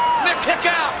 God. Mick, kick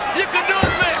out. You can do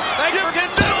it, Mick. You can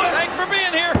do it. Thanks for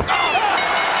being here. Oh,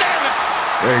 damn it.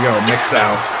 There you go. Mick's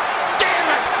out. Damn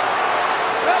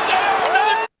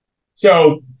it.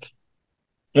 So,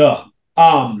 the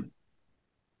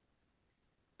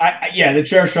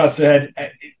chair shots ahead.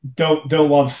 Don't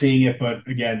love seeing it, but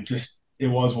again, just it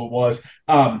was what it was.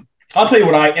 I'll tell you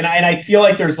what I feel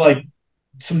like there's like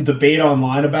some debate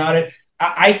online about it.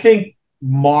 I think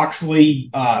Moxley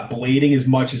blading as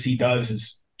much as he does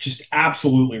is just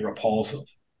absolutely repulsive.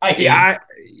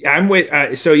 I'm with.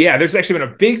 There's actually been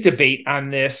a big debate on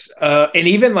this, and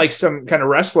even like some kind of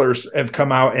wrestlers have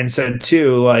come out and said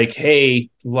too, like,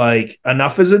 hey, like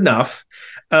enough is enough.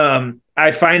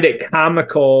 I find it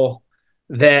comical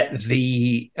that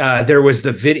there was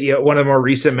the video, one of the more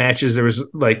recent matches, there was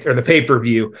like, or the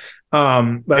pay-per-view,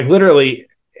 like literally.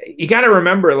 You got to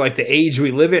remember, like the age we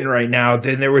live in right now.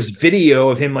 Then there was video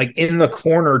of him like in the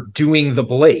corner doing the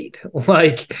blade,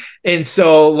 like, and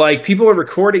so like people are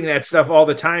recording that stuff all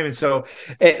the time, and so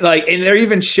and they're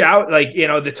even shout like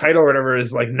the title or whatever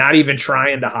is like not even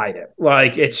trying to hide it,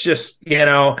 like it's just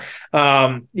and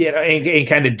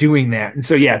kind of doing that, and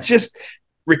so just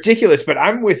ridiculous. But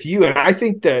I'm with you, and I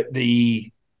think that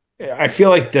I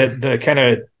feel like the kind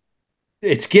of.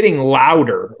 It's getting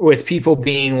louder with people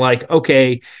being like,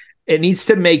 okay, it needs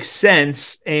to make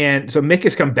sense. And so Mick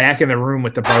has come back in the room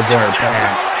with the barbed wire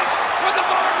bat. With the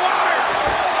barbed wire.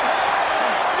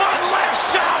 One last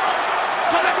shot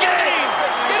to the game.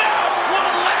 Get out.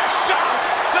 One last shot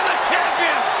to the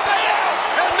champion. Stay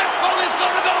out. And Mick Foley's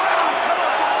going to go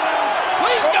out.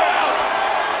 Please go out.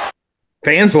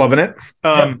 Fans loving it.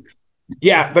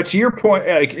 Yeah, but to your point,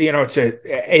 like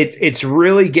it's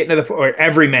really getting to the point where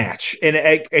every match, and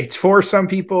it's for some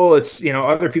people, it's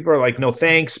other people are like, no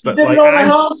thanks. But did it on a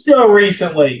house show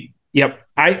recently. Yep,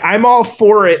 I'm all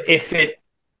for it if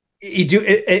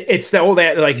it's the old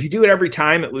ad, like if you do it every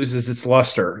time, it loses its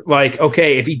luster. Like,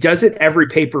 okay, if he does it every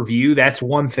pay-per-view, that's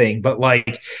one thing. But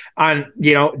like on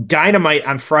Dynamite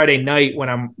on Friday night, when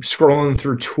I'm scrolling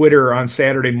through Twitter on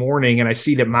Saturday morning and I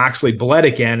see that Moxley bled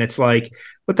again, it's like,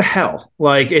 what the hell?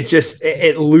 Like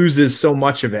it loses so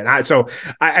much of it. I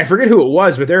forget who it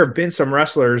was, but there have been some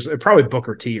wrestlers, probably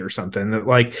Booker T or something, that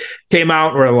like came out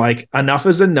and were like, enough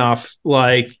is enough.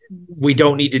 Like we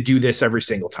don't need to do this every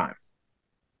single time.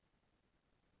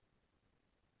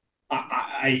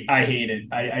 I hate it.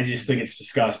 I just think it's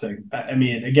disgusting. I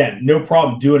mean, again, no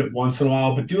problem doing it once in a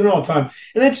while, but doing it all the time.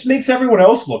 And that just makes everyone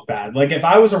else look bad. Like if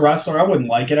I was a wrestler, I wouldn't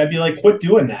like it. I'd be like, quit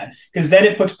doing that. Because then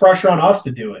it puts pressure on us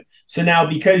to do it. So now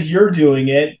because you're doing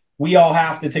it, we all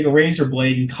have to take a razor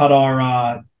blade and cut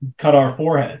our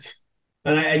foreheads.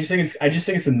 And I just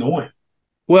think it's annoying.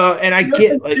 Well, and I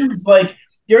get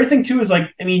the other thing too is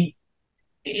like, I mean,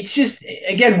 it's just,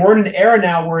 again, we're in an era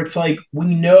now where it's like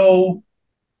we know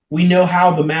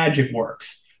how the magic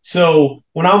works. So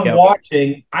when I'm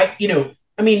watching,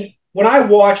 when I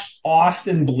watched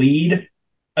Austin bleed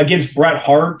against Bret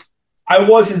Hart, I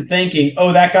wasn't thinking,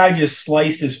 oh, that guy just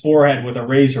sliced his forehead with a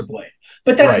razor blade.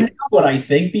 But that's not what I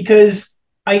think, because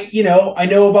I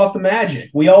know about the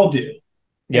magic. We all do.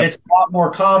 And it's a lot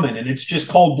more common, and it's just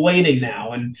called blading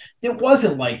now. And it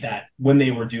wasn't like that when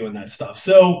they were doing that stuff.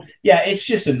 So yeah, it's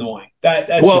just annoying.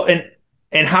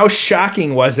 And how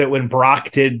shocking was it when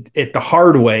Brock did it the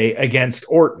hard way against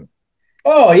Orton?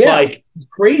 Oh yeah, like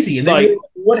crazy. And then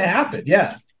what happened?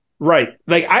 Yeah, right.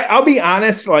 Like I'll be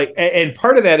honest. Like, and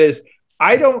part of that is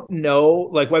I don't know,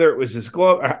 like whether it was his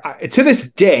glove to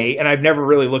this day, and I've never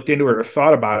really looked into it or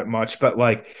thought about it much. But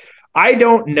like, I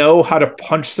don't know how to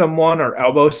punch someone or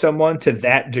elbow someone to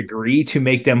that degree to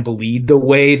make them bleed the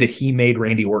way that he made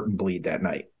Randy Orton bleed that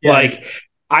night. Yeah. Like,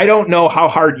 I don't know how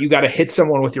hard you got to hit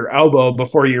someone with your elbow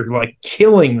before you're like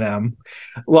killing them.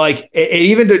 Like, and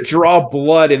even to draw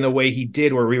blood in the way he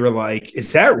did, where we were like,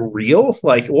 is that real?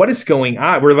 Like, what is going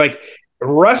on? We're like,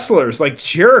 wrestlers like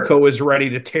Jericho was ready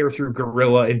to tear through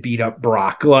Gorilla and beat up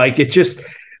Brock. Like, it just,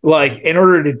 like, in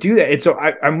order to do that. And so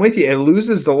I'm with you. It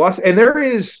loses the loss. And there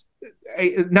is,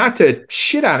 not to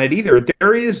shit on it either,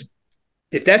 there is,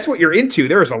 if that's what you're into,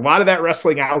 there is a lot of that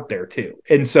wrestling out there too.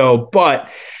 And so, but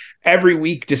every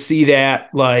week to see that,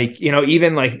 like,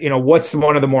 even like, what's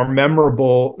one of the more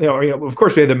memorable, of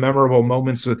course we had the memorable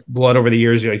moments with blood over the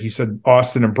years, like you said,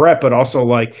 Austin and Brett, but also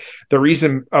like a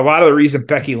lot of the reason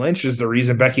Becky Lynch is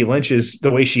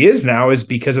the way she is now is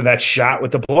because of that shot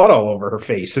with the blood all over her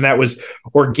face. And that was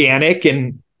organic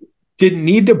and didn't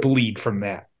need to bleed from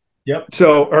that. Yep.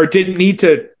 So, or didn't need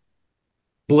to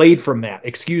blade from that,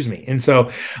 excuse me. And so,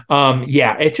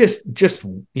 it just,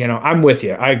 I'm with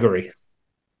you. I agree.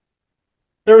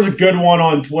 There was a good one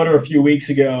on Twitter a few weeks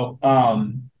ago.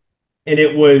 And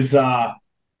it was,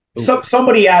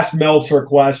 somebody asked Meltzer a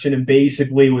question and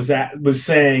basically was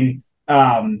saying,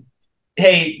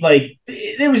 hey, like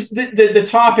it was the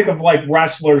topic of like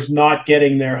wrestlers not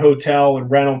getting their hotel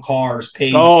and rental cars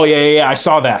paid. Oh yeah. I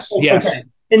saw that. Yes. Okay.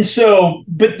 And so,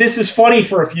 but this is funny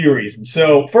for a few reasons.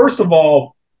 So first of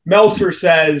all, Meltzer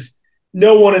says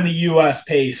no one in the U.S.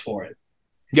 pays for it.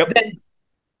 Yep. Then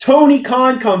Tony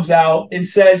Khan comes out and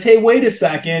says, hey, wait a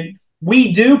second.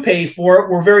 We do pay for it.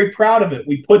 We're very proud of it.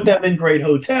 We put them in great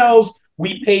hotels.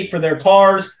 We pay for their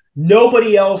cars.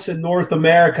 Nobody else in North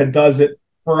America does it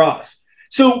for us.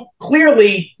 So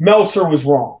clearly Meltzer was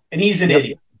wrong and he's an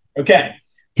idiot. Okay.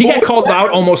 He got called out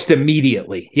almost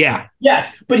immediately. Yeah.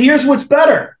 Yes, but here's what's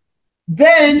better.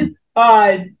 Then,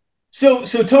 so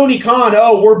Tony Khan,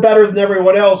 we're better than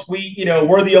everyone else.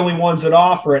 We're the only ones that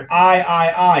offer it.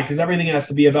 I, because everything has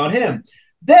to be about him.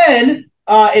 Then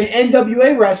an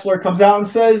NWA wrestler comes out and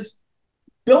says,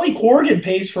 Billy Corgan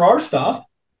pays for our stuff.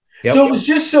 Yep. So it was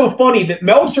just so funny that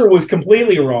Meltzer was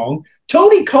completely wrong.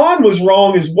 Tony Khan was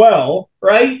wrong as well,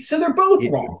 right? So they're both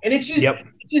wrong. And it's just... Yep.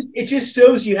 It just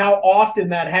shows you how often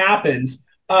that happens.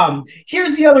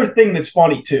 Here's the other thing that's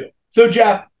funny too. So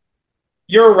Jeff,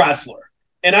 you're a wrestler,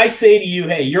 and I say to you,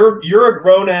 hey, you're a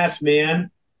grown ass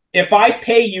man. If I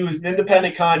pay you as an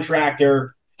independent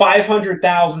contractor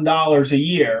 $500,000 a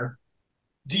year,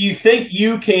 do you think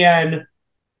you can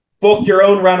book your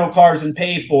own rental cars and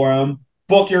pay for them,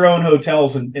 book your own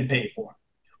hotels and pay for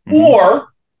them? Mm-hmm.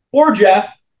 Or Jeff,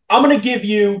 I'm going to give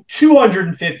you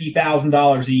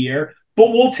 $250,000 a year.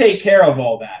 But we'll take care of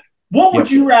all that. What would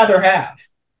you rather have?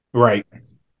 Right.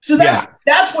 So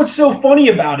that's what's so funny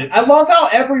about it. I love how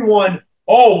everyone,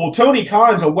 Tony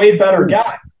Khan's a way better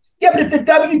guy. Yeah, but if the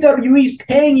WWE's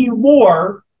paying you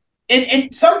more,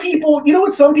 and some people, you know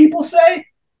what some people say?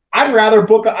 I'd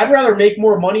rather make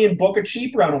more money and book a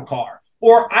cheap rental car.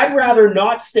 Or I'd rather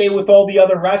not stay with all the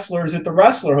other wrestlers at the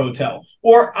wrestler hotel.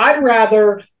 Or I'd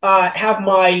rather have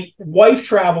my wife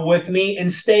travel with me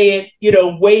and stay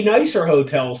at, way nicer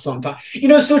hotels sometimes.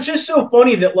 So it's just so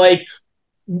funny that, like,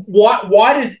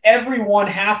 why does everyone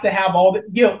have to have all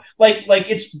the, like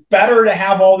it's better to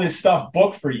have all this stuff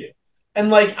booked for you. And,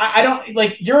 like, I don't,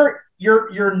 like,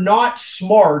 you're not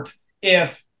smart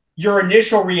if your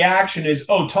initial reaction is,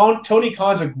 Tony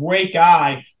Khan's a great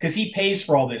guy because he pays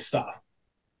for all this stuff.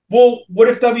 Well, what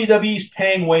if WWE's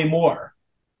paying way more?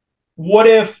 What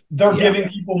if they're giving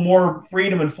people more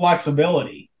freedom and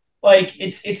flexibility? Like,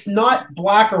 it's not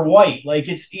black or white. Like,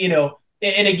 it's,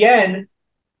 and again,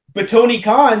 but Tony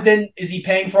Khan, then is he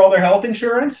paying for all their health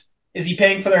insurance? Is he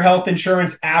paying for their health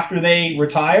insurance after they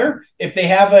retire? If they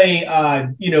have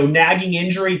a, nagging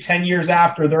injury 10 years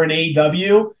after they're in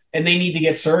AEW, and they need to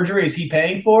get surgery, is he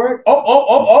paying for it?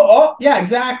 Yeah,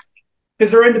 exactly.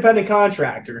 Because they're independent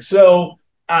contractors. So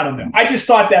I don't know. I just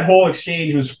thought that whole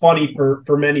exchange was funny for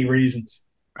many reasons.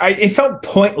 It felt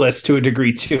pointless to a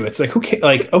degree too. It's like, who cares?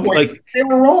 Like, okay, like they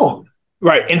were wrong.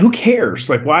 Right. And who cares?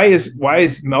 Like, why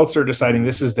is Meltzer deciding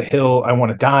this is the hill I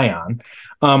want to die on?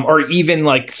 Or even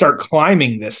like start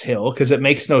climbing this hill, because it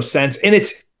makes no sense. And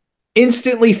it's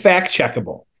instantly fact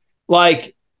checkable.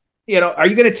 Like, are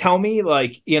you going to tell me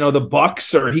like, the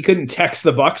Bucks, or he couldn't text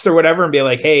the Bucks or whatever and be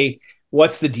like, hey,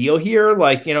 what's the deal here?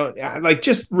 Like, like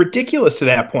just ridiculous to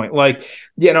that point. Like,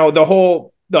 the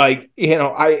whole, like,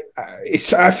 I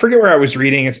forget where I was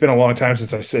reading. It's been a long time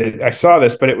since I saw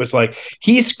this, but it was like,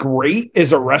 he's great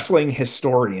as a wrestling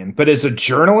historian, but as a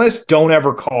journalist, don't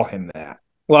ever call him that.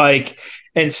 Like,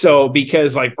 and so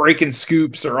because like breaking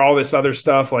scoops or all this other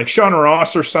stuff, like Sean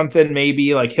Ross or something,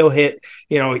 maybe like he'll hit,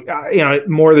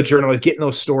 more of the journalist getting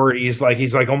those stories. Like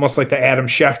he's like almost like the Adam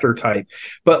Schefter type,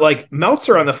 but like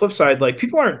Meltzer on the flip side, like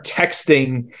people aren't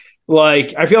texting.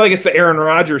 Like, I feel like it's the Aaron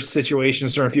Rodgers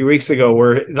situations from a few weeks ago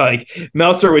where like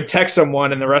Meltzer would text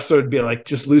someone and the rest would be like,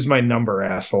 just lose my number,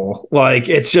 asshole. Like,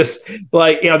 it's just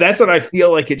like, that's what I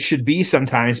feel like it should be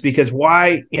sometimes, because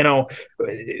why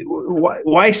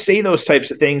say those types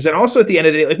of things? And also at the end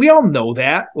of the day, like we all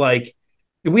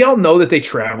know that they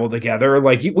travel together.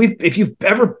 Like if you've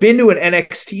ever been to an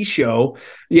NXT show,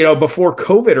 before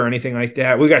COVID or anything like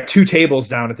that, we got 2 tables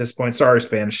down at this point. Sorry,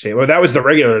 Spanish table. That was the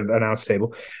regular announced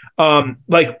table.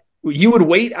 Like you would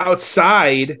wait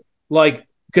outside, like,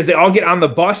 because they all get on the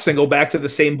bus and go back to the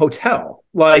same hotel.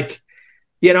 Like,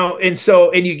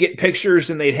 and you get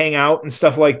pictures and they'd hang out and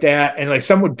stuff like that. And like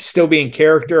some would still be in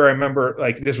character. I remember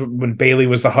like this when Bailey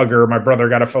was the hugger, my brother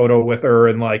got a photo with her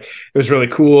and like, it was really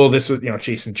cool. This was,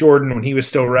 Jason Jordan when he was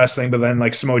still wrestling, but then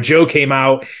like Samoa Joe came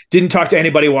out, didn't talk to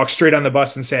anybody, walked straight on the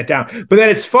bus and sat down. But then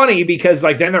it's funny because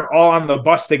like, then they're all on the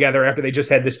bus together after they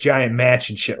just had this giant match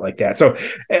and shit like that. So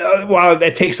while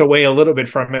that takes away a little bit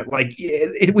from it, like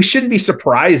we shouldn't be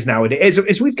surprised nowadays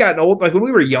as we've gotten old. Like when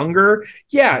we were younger,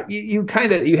 yeah, you kind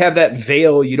of, you have that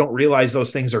veil, you don't realize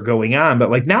those things are going on, but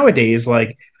like nowadays,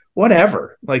 like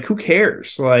whatever, like who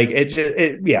cares? Like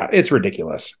it's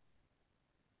ridiculous.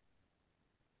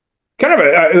 Kind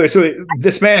of so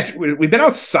this match, we've been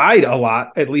outside a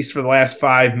lot, at least for the last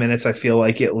 5 minutes. I feel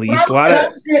like at least I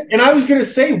was gonna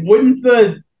say, wouldn't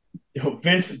the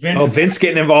Vince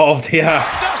getting involved? Yeah,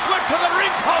 just went to the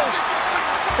ring post.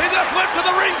 He just went to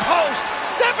the ring post.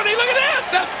 Stephanie, look at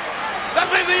this.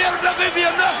 That may be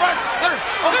enough right there.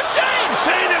 Oh, Shane!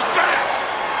 Shane is back!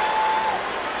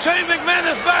 Shane McMahon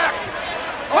is back!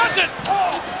 Watch it!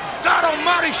 Oh, God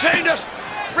almighty, Shane just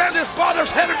rammed his father's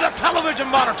head into the television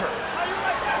monitor.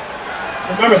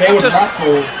 Remember, they would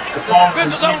wrestle.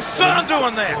 Vince's own son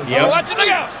doing that. Yep. Watch it,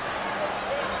 look out!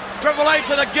 Triple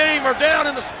H and the game are down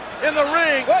in the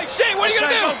ring. Wait, Shane, what are you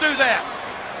going to do? Don't do that.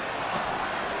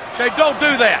 Shane, don't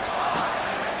do that.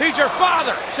 He's your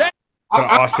father. Shane.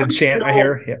 Austin chant, I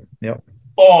hear. Yeah. Yep.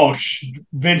 Oh,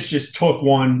 Vince just took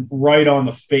one right on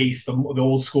the face, the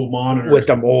old school monitor. With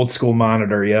the old school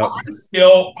monitor, yeah.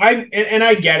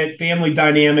 I get it, family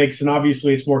dynamics, and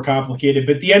obviously it's more complicated.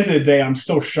 But at the end of the day, I'm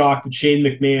still shocked that Shane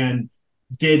McMahon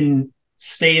didn't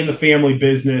stay in the family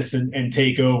business and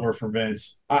take over for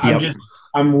Vince. But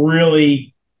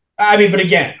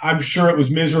again, I'm sure it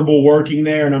was miserable working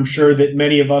there, and I'm sure that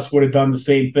many of us would have done the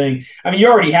same thing. I mean, you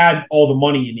already had all the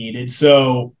money you needed,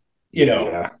 so,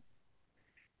 Yeah.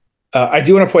 I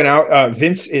do want to point out,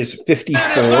 Vince is 54,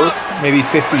 maybe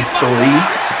 53,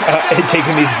 and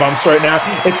taking these bumps right now.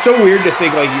 It's so weird to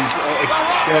think like he's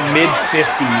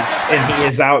mid-50s, and he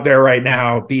is out there right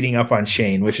now beating up on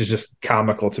Shane, which is just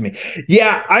comical to me.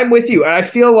 Yeah, I'm with you. And I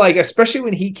feel like, especially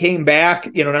when he came back,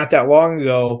 not that long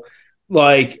ago,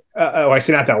 like, I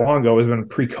say not that long ago, it was been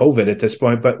pre-COVID at this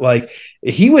point, but like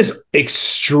he was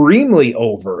extremely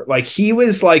over. Like he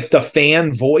was like the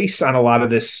fan voice on a lot of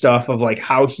this stuff of like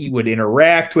how he would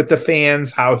interact with the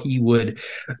fans, how he would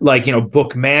like,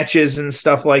 book matches and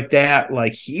stuff like that.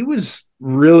 Like he was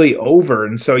really over.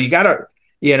 And so you gotta,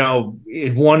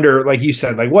 wonder, like you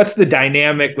said, like what's the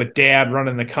dynamic with dad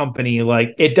running the company?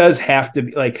 Like it does have to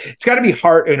be like, it's got to be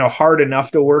hard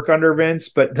enough to work under Vince,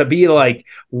 but to be like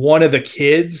one of the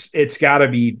kids, it's got to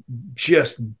be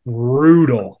just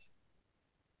brutal.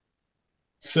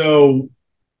 So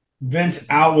Vince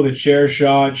out with a chair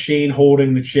shot, Shane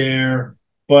holding the chair,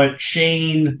 but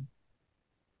Shane,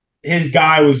 his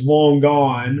guy was long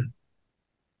gone.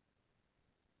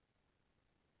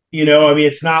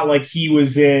 It's not like he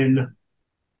was in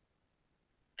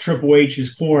Triple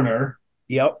H's corner.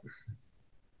 Yep.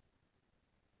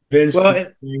 Vince. Well,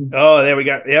 there we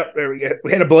go. Yep, there we go.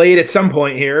 We had a blade at some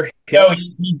point here. No,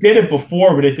 he did it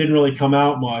before, but it didn't really come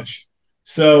out much.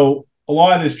 So a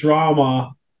lot of this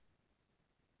drama,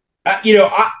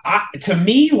 to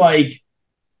me, like,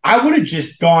 I would have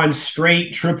just gone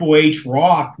straight Triple H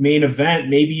Rock main event.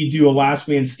 Maybe you do a last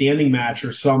man standing match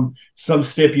or some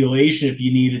stipulation if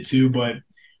you needed to. But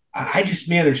I just,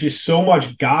 man, there's just so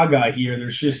much gaga here.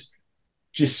 There's just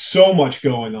so much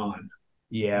going on.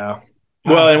 Yeah.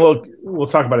 Well, and we'll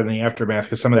talk about it in the aftermath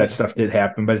because some of that stuff did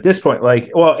happen. But at this point, I'm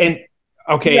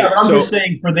just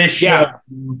saying for this show. Yeah.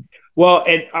 Well,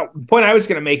 and the point I was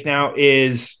going to make now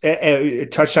is,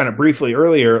 touched on it briefly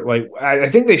earlier. Like, I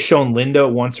think they've shown Linda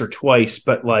once or twice,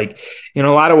 but like, in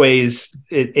a lot of ways,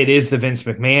 it is the Vince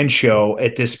McMahon show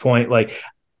at this point. Like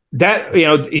that,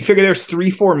 you figure there's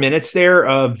 3-4 minutes there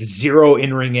of zero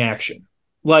in-ring action.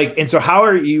 Like, and so how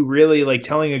are you really like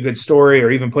telling a good story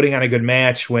or even putting on a good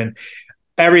match when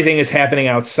everything is happening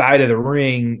outside of the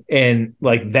ring and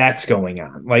like that's going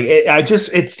on? Like it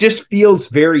just feels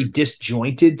very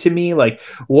disjointed to me, like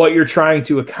what you're trying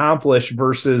to accomplish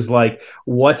versus like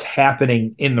what's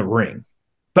happening in the ring.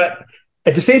 But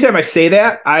at the same time, I say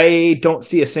that I don't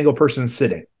see a single person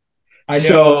sitting. I know.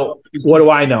 So what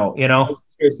do I know?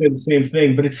 I said the same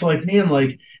thing, but it's like, man,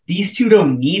 like these two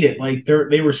don't need it. Like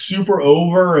they were super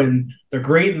over and they're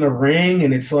great in the ring.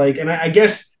 And it's like, and I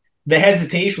guess the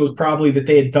hesitation was probably that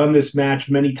they had done this match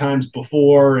many times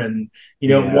before and,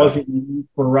 it wasn't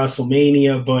for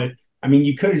WrestleMania, but I mean,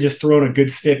 you could have just thrown a good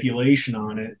stipulation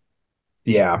on it.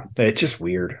 Yeah. It's just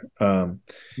weird.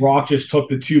 Rock just took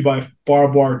the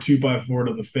barbed wire 2x4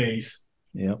 to the face.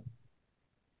 Yeah.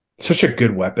 Such a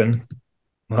good weapon.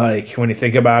 Like when you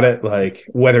think about it, like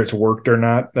whether it's worked or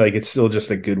not, like it's still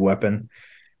just a good weapon.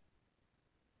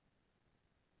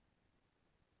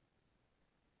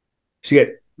 So you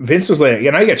got Vince was like,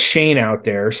 you got Shane out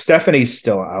there. Stephanie's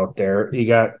still out there. You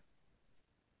got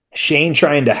Shane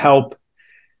trying to help.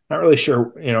 Not really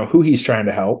sure, who he's trying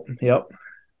to help. Yep.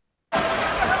 And the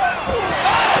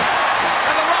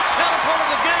Rock telephone of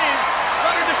the game,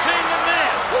 running to Shane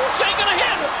McMahon. Who's Shane gonna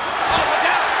hit? Oh, look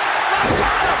out!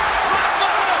 Rock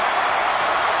bottom!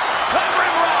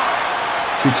 Covering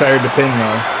Rock. Too tired to ping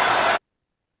though.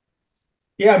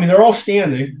 Yeah, I mean they're all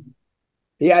standing.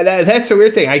 Yeah, that's a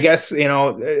weird thing. I guess,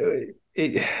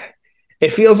 it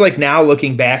feels like now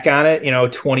looking back on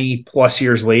it, 20 plus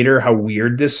years later, how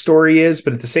weird this story is.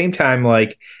 But at the same time,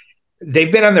 like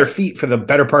they've been on their feet for the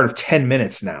better part of 10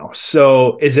 minutes now.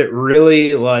 So is it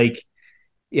really like,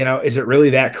 is it really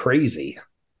that crazy?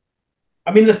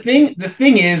 I mean, the thing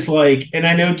is like, and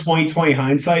I know 2020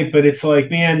 hindsight, but it's like,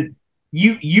 man,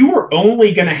 you were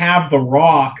only going to have The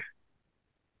Rock.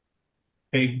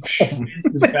 Hey,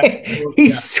 he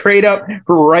straight up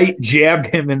right jabbed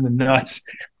him in the nuts.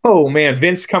 Oh man,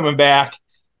 Vince coming back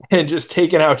and just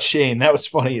taking out Shane. That was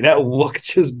funny. That looked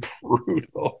just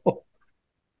brutal.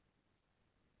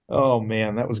 Oh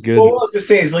man, that was good. Well, what I was gonna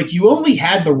say is like you only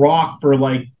had The Rock for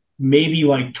like maybe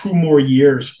like 2 more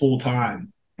years full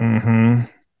time. Mm-hmm.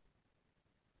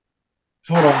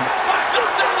 So hold on.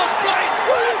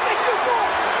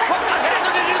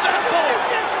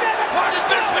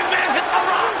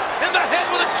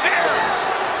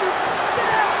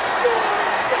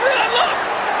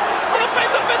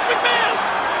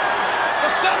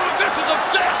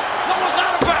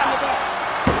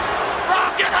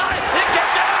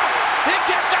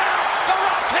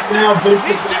 Now Vince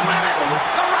is still in it. The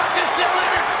Rock is still in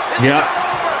it. It's not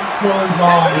over. Turns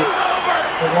on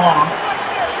The Rock.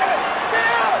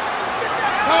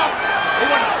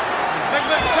 Come on.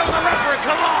 McMahon's telling the referee,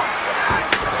 come on.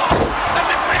 Oh, the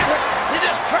McMahon, he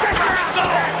just cracked Rock's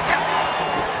skull.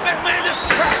 McMahon just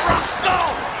cracked Rock's skull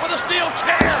with a steel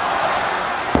chair.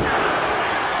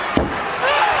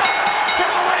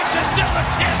 Triple H is still the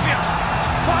champion.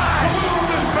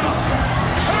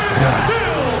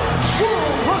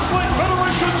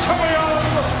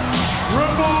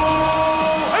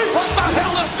 What the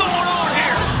hell is going on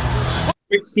here?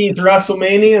 16th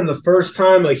WrestleMania, and the first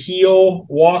time a heel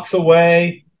walks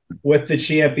away with the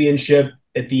championship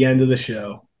at the end of the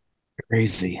show.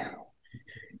 Crazy.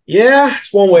 Yeah,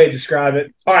 it's one way to describe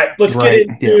it. All right, let's get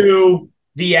into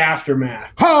the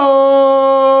aftermath.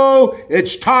 Ho!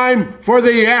 It's time for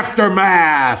the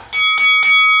aftermath.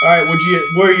 All right,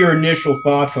 what are your initial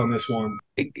thoughts on this one?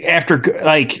 After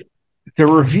the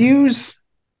reviews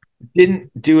didn't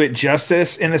do it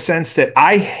justice in the sense that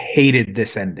I hated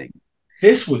this ending.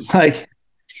 This was like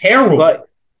terrible.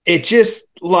 it just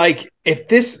like if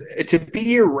this to be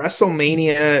your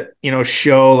WrestleMania,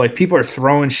 show, like people are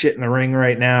throwing shit in the ring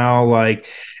right now. Like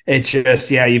it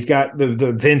just, you've got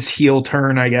the Vince heel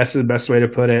turn, I guess is the best way to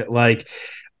put it. Like,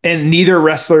 and neither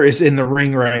wrestler is in the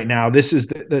ring right now. This is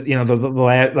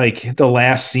the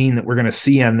last scene that we're going to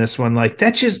see on this one. Like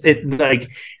that just,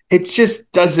 it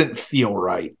just doesn't feel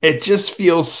right. It just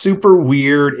feels super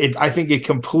weird. I think it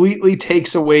completely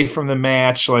takes away from the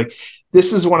match. Like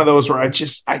this is one of those where it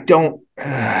just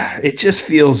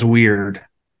feels weird.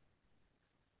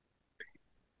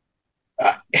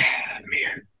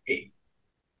 Man,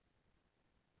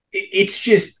 it's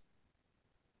just,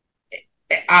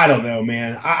 I don't know,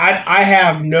 man. I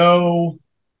have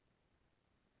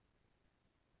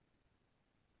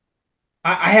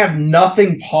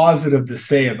nothing positive to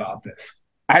say about this.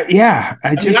 I have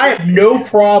no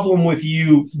problem with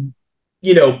you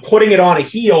putting it on a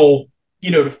heel,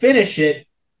 to finish it.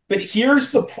 But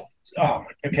here's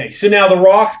okay. So now The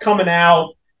Rock's coming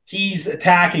out. He's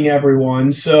attacking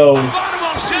everyone. So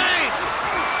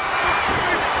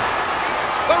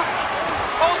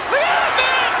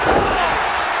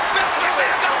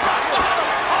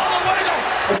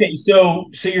okay, so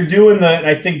you're doing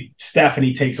I think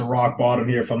Stephanie takes a rock bottom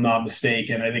here, if I'm not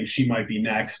mistaken. I think she might be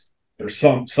next or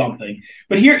something.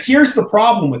 But here's the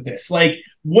problem with this. Like,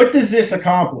 what does this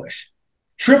accomplish?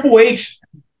 Triple H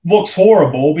looks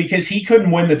horrible because he couldn't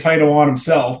win the title on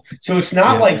himself. So it's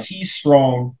not like he's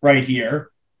strong right here.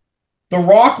 The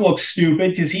Rock looks stupid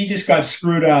because he just got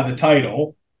screwed out of the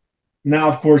title. Now,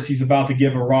 of course, he's about to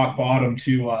give a rock bottom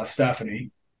to Stephanie.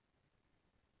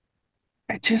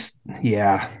 I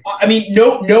mean,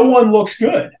 no one looks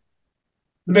good.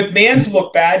 The McMahons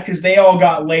look bad because they all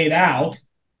got laid out.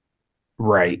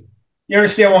 Right. You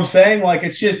understand what I'm saying? Like,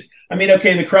 it's just, I mean,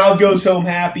 okay, the crowd goes home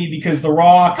happy because The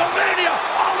Rock. All the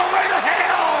way to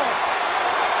hell!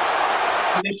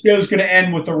 And this show's going to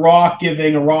end with The Rock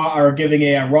giving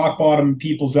a rock bottom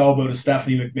people's elbow to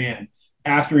Stephanie McMahon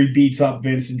after he beats up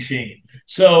Vince and Shane.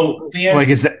 So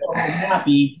fans are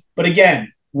happy. But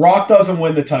again, Rock doesn't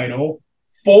win the title.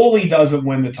 Foley doesn't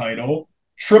win the title.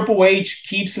 Triple H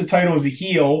keeps the title as a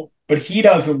heel, but he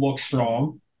doesn't look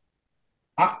strong.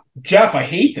 Jeff, I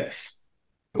hate this.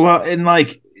 Well, and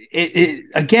like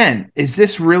again, is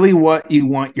this really what you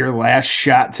want your last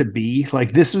shot to be?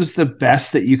 Like this was the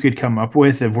best that you could come up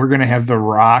with if we're going to have The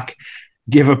Rock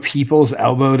give a people's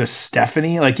elbow to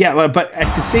Stephanie? Like, but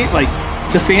at the same, like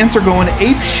the fans are going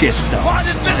ape shit though. Why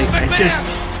did Vince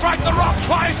McMahon strike The Rock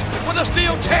twice with a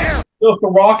steel chair? So if The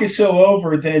Rock is so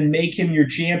over, then make him your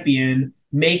champion.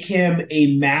 Make him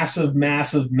a massive,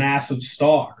 massive, massive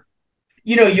star.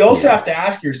 You also have to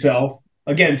ask yourself,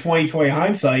 again, 2020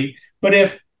 hindsight, but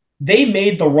if they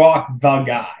made The Rock the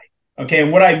guy, okay,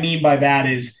 and what I mean by that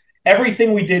is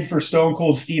everything we did for Stone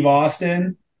Cold Steve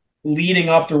Austin leading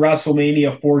up to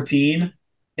WrestleMania 14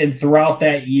 and throughout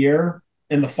that year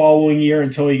and the following year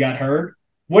until he got hurt,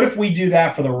 what if we do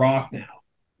that for The Rock now?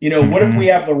 What if we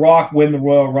have The Rock win the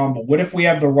Royal Rumble? What if we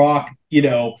have The Rock,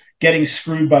 getting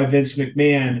screwed by Vince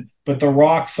McMahon, but The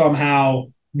Rock somehow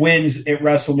wins at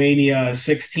WrestleMania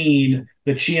 16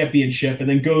 the championship and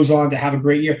then goes on to have a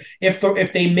great year?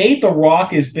 If they made The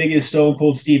Rock as big as Stone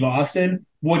Cold Steve Austin,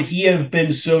 would he have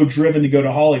been so driven to go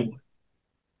to Hollywood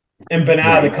and been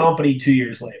out of the company 2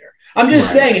 years later? I'm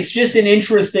just saying, it's just an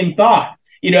interesting thought.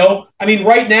 I mean,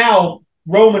 right now,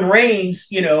 Roman Reigns,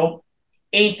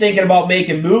 ain't thinking about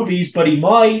making movies, but he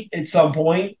might at some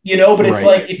point, but it's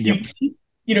like, if you keep,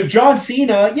 John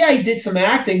Cena, he did some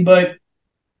acting, but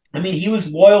I mean, he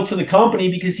was loyal to the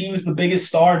company because he was the biggest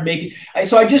star in making.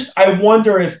 So I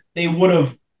wonder if they would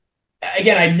have,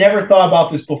 again, I never thought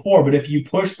about this before, but if you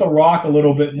push The Rock a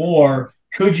little bit more,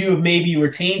 could you have maybe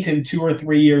retained him 2 or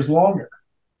 3 years longer?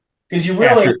 Because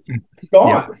it's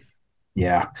gone.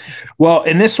 Yeah. Well,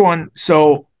 in this one,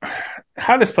 so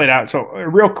how this played out. So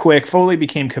real quick, Foley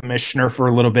became commissioner for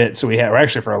a little bit. So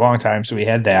actually for a long time. So we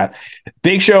had that.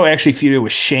 Big Show actually feuded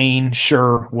with Shane.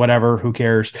 Sure. Whatever. Who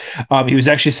cares? He was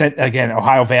actually sent again,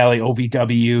 Ohio Valley,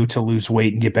 OVW, to lose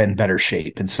weight and get in better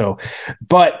shape. And so,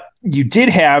 but you did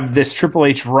have this Triple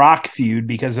H Rock feud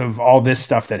because of all this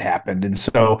stuff that happened. And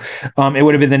so it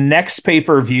would have been the next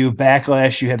pay-per-view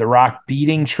Backlash. You had The Rock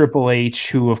beating Triple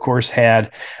H, who of course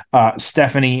had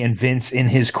Stephanie and Vince in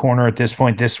his corner at this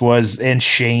point. And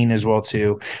Shane as well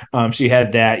too. So you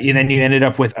had that. And then you ended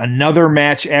up with another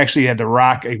match. Actually, you had The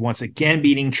Rock once again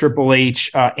beating Triple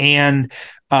H and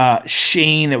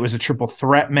Shane, that was a triple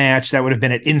threat match. That would have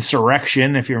been at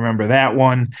Insurrection, if you remember that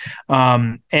one.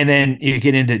 And then you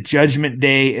get into Judgment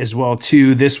Day as well,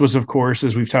 too. This was, of course,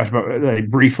 as we've talked about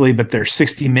briefly, but their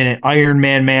 60-minute Iron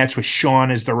Man match with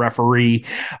Shawn as the referee,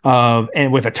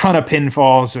 and with a ton of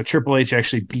pinfalls. So Triple H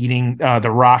actually beating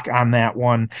The Rock on that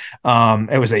one.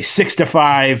 It was a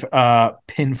 6-5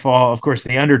 pinfall. Of course,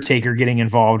 The Undertaker getting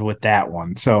involved with that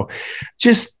one. So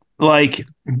just like,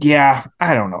 yeah,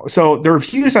 I don't know. So the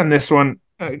reviews on this one,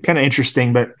 kind of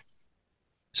interesting, but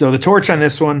so the torch on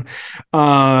this one,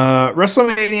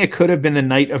 WrestleMania could have been the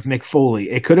night of Mick Foley.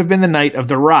 It could have been the night of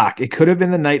The Rock. It could have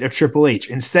been the night of Triple H.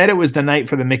 Instead, it was the night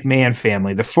for the McMahon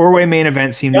family. The four-way main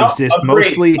event seemed to exist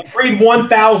mostly. Agreed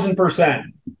 1,000%.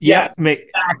 Yes,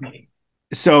 exactly.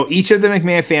 So each of the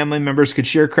McMahon family members could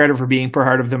share credit for being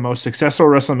part of the most successful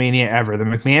WrestleMania ever. The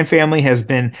McMahon family has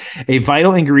been a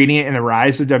vital ingredient in the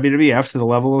rise of WWF to the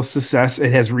level of success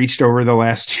it has reached over the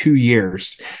last 2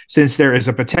 years. Since there is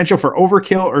a potential for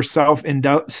overkill or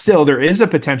there is a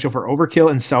potential for overkill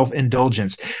and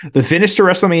self-indulgence. The finish to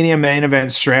WrestleMania main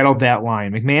event straddled that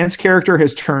line. McMahon's character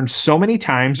has turned so many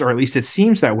times, or at least it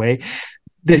seems that way,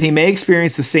 that he may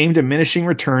experience the same diminishing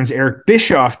returns Eric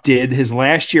Bischoff did his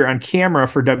last year on camera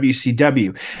for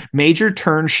WCW. Major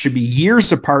turns should be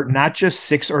years apart, not just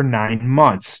 6 or 9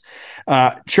 months.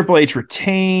 Triple H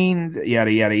retained,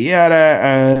 yada, yada,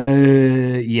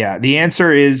 yada. Yeah, the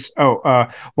answer is, why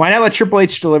not let Triple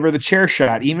H deliver the chair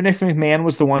shot, even if McMahon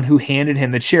was the one who handed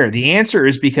him the chair? The answer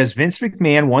is because Vince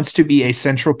McMahon wants to be a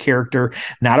central character,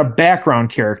 not a background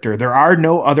character. There are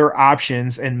no other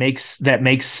options and makes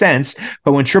sense.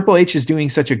 But when Triple H is doing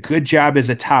such a good job as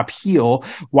a top heel,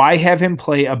 why have him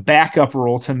play a backup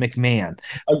role to McMahon?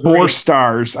 Agreed. 4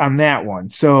 stars on that one.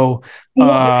 So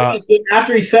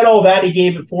after he said all that, he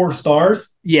gave it 4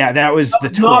 stars. Yeah, that was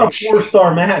not a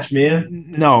 4-star match, man.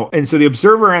 No. And so the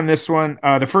Observer on this one,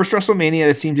 the first WrestleMania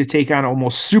that seemed to take on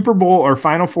almost Super Bowl or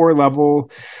Final Four level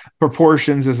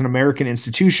proportions as an American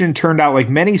institution, turned out like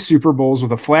many Super Bowls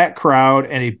with a flat crowd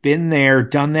and a been there,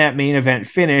 done that main event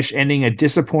finish, ending a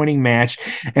disappointing match.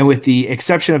 And with the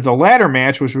exception of the ladder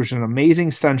match, which was an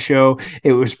amazing stunt show,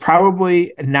 it was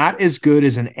probably not as good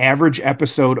as an average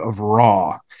episode of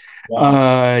Raw.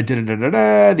 Wow.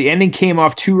 The ending came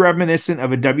off too reminiscent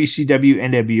of a WCW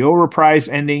NWO reprise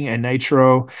ending and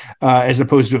Nitro, as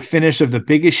opposed to a finish of the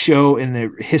biggest show in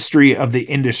the history of the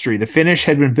industry. The finish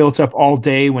had been built up all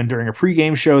day when, during a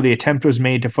pregame show, the attempt was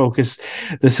made to focus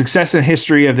the success and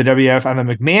history of the WWF on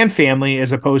the McMahon family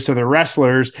as opposed to the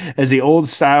wrestlers, as the old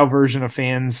style version of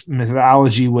fans'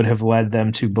 mythology would have led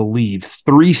them to believe.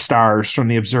 3 stars from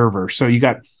the Observer. So you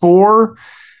got 4,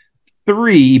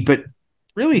 3, but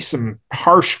really some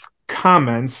harsh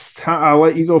comments. I'll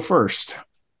let you go first.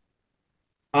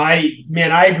 I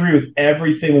agree with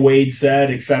everything Wade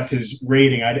said except his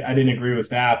rating. I didn't agree with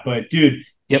that. But, dude,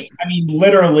 yep. I mean,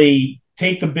 literally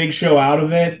take the Big Show out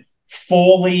of it.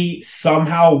 Foley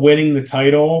somehow winning the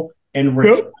title and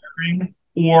retiring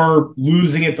or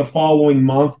losing it the following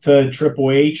month to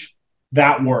Triple H,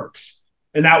 that works.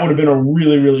 And that would have been a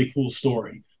really, really cool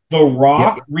story. The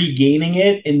Rock regaining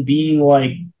it and being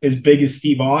like as big as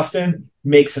Steve Austin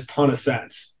makes a ton of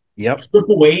sense. Yep.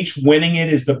 Triple H winning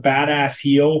it as the badass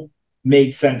heel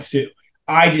made sense too.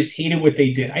 I just hated what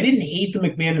they did. I didn't hate the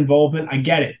McMahon involvement. I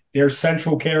get it. They're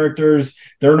central characters.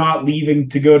 They're not leaving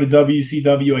to go to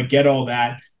WCW. I get all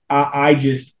that. I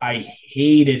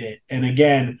hated it. And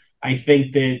again, I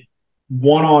think that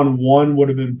one-on-one would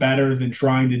have been better than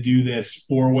trying to do this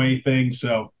 4-way thing.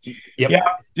 So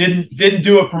didn't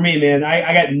do it for me, man.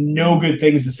 I got no good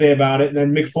things to say about it. And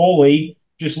then Mick Foley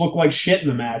just looked like shit in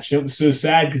the match. It was so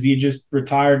sad because he had just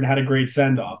retired and had a great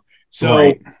send-off.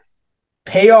 So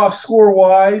payoff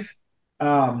score-wise, dude,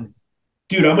 I'm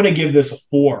going to give this a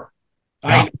 4.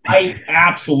 I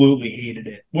absolutely hated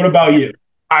it. What about you?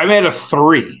 I'm at a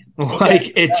 3.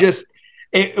 Like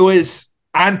it was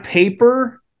on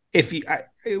paper.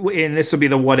 And this will be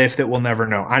the what if that we'll never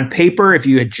know. On paper, if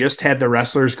you had just had the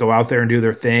wrestlers go out there and do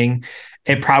their thing,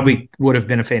 it probably would have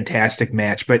been a fantastic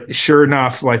match. But sure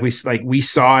enough, we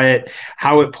saw it,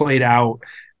 how it played out.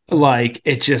 Like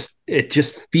it just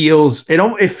feels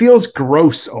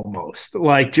gross almost,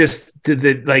 like just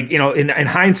in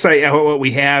hindsight what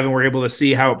we have and we're able to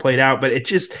see how it played out, but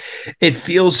it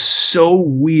feels so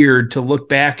weird to look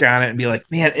back on it and be like,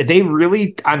 man, they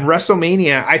really on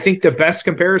WrestleMania. I think the best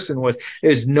comparison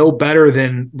is no better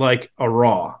than like a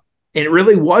Raw. And it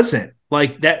really wasn't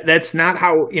like that. That's not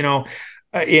how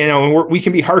we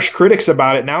can be harsh critics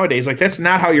about it nowadays. Like that's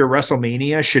not how your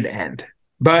WrestleMania should end.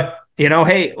 But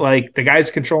hey, like the guy's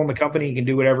controlling the company, he can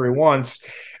do whatever he wants.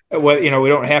 Well, we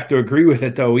don't have to agree with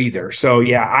it though either. So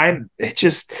yeah,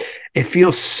 it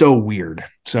feels so weird.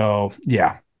 So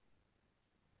yeah.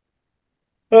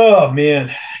 Oh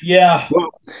man. Yeah. Well,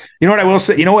 you know what I will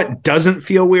say? You know what doesn't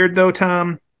feel weird though,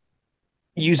 Tom?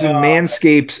 Using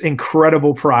Manscaped's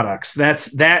incredible products.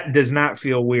 That does not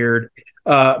feel weird.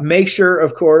 Make sure,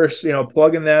 of course,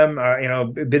 plugging them,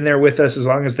 been there with us as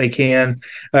long as they can,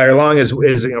 as long as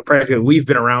practically we've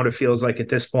been around, it feels like at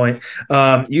this point.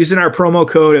 Using our promo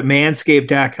code at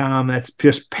manscaped.com, that's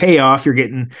just payoff. You're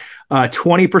getting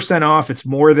 20% off. It's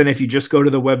more than if you just go to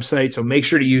the website. So make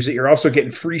sure to use it. You're also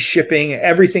getting free shipping.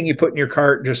 Everything you put in your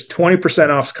cart, just 20%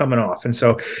 off's coming off. And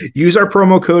so use our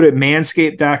promo code at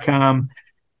manscaped.com.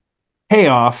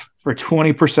 Payoff for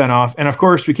 20% off. And of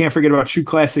course, we can't forget about True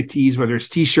Classic tees, whether it's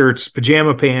t-shirts,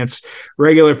 pajama pants,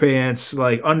 regular pants,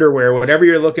 like underwear, whatever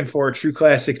you're looking for, True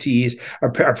Classic tees. Our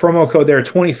promo code there,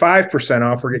 25%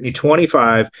 off. We're getting you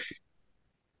 25.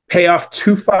 Payoff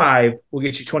 25 will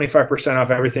get you 25%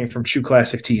 off everything from True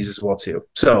Classic tees as well, too.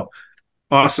 So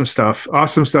awesome stuff.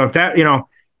 Awesome stuff. That,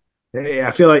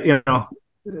 I feel like,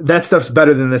 that stuff's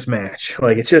better than this match.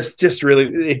 Like, it's just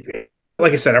really...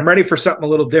 like I said, I'm ready for something a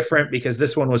little different because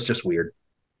this one was just weird.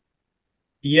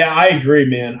 Yeah, I agree,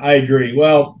 man. I agree.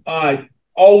 Well,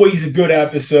 always a good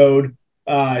episode.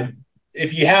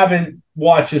 If you haven't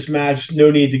watched this match, no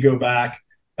need to go back.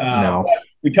 No.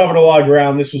 We covered a lot of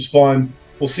ground. This was fun.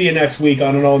 We'll see you next week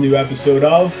on an all-new episode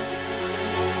of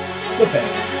The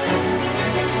Pen.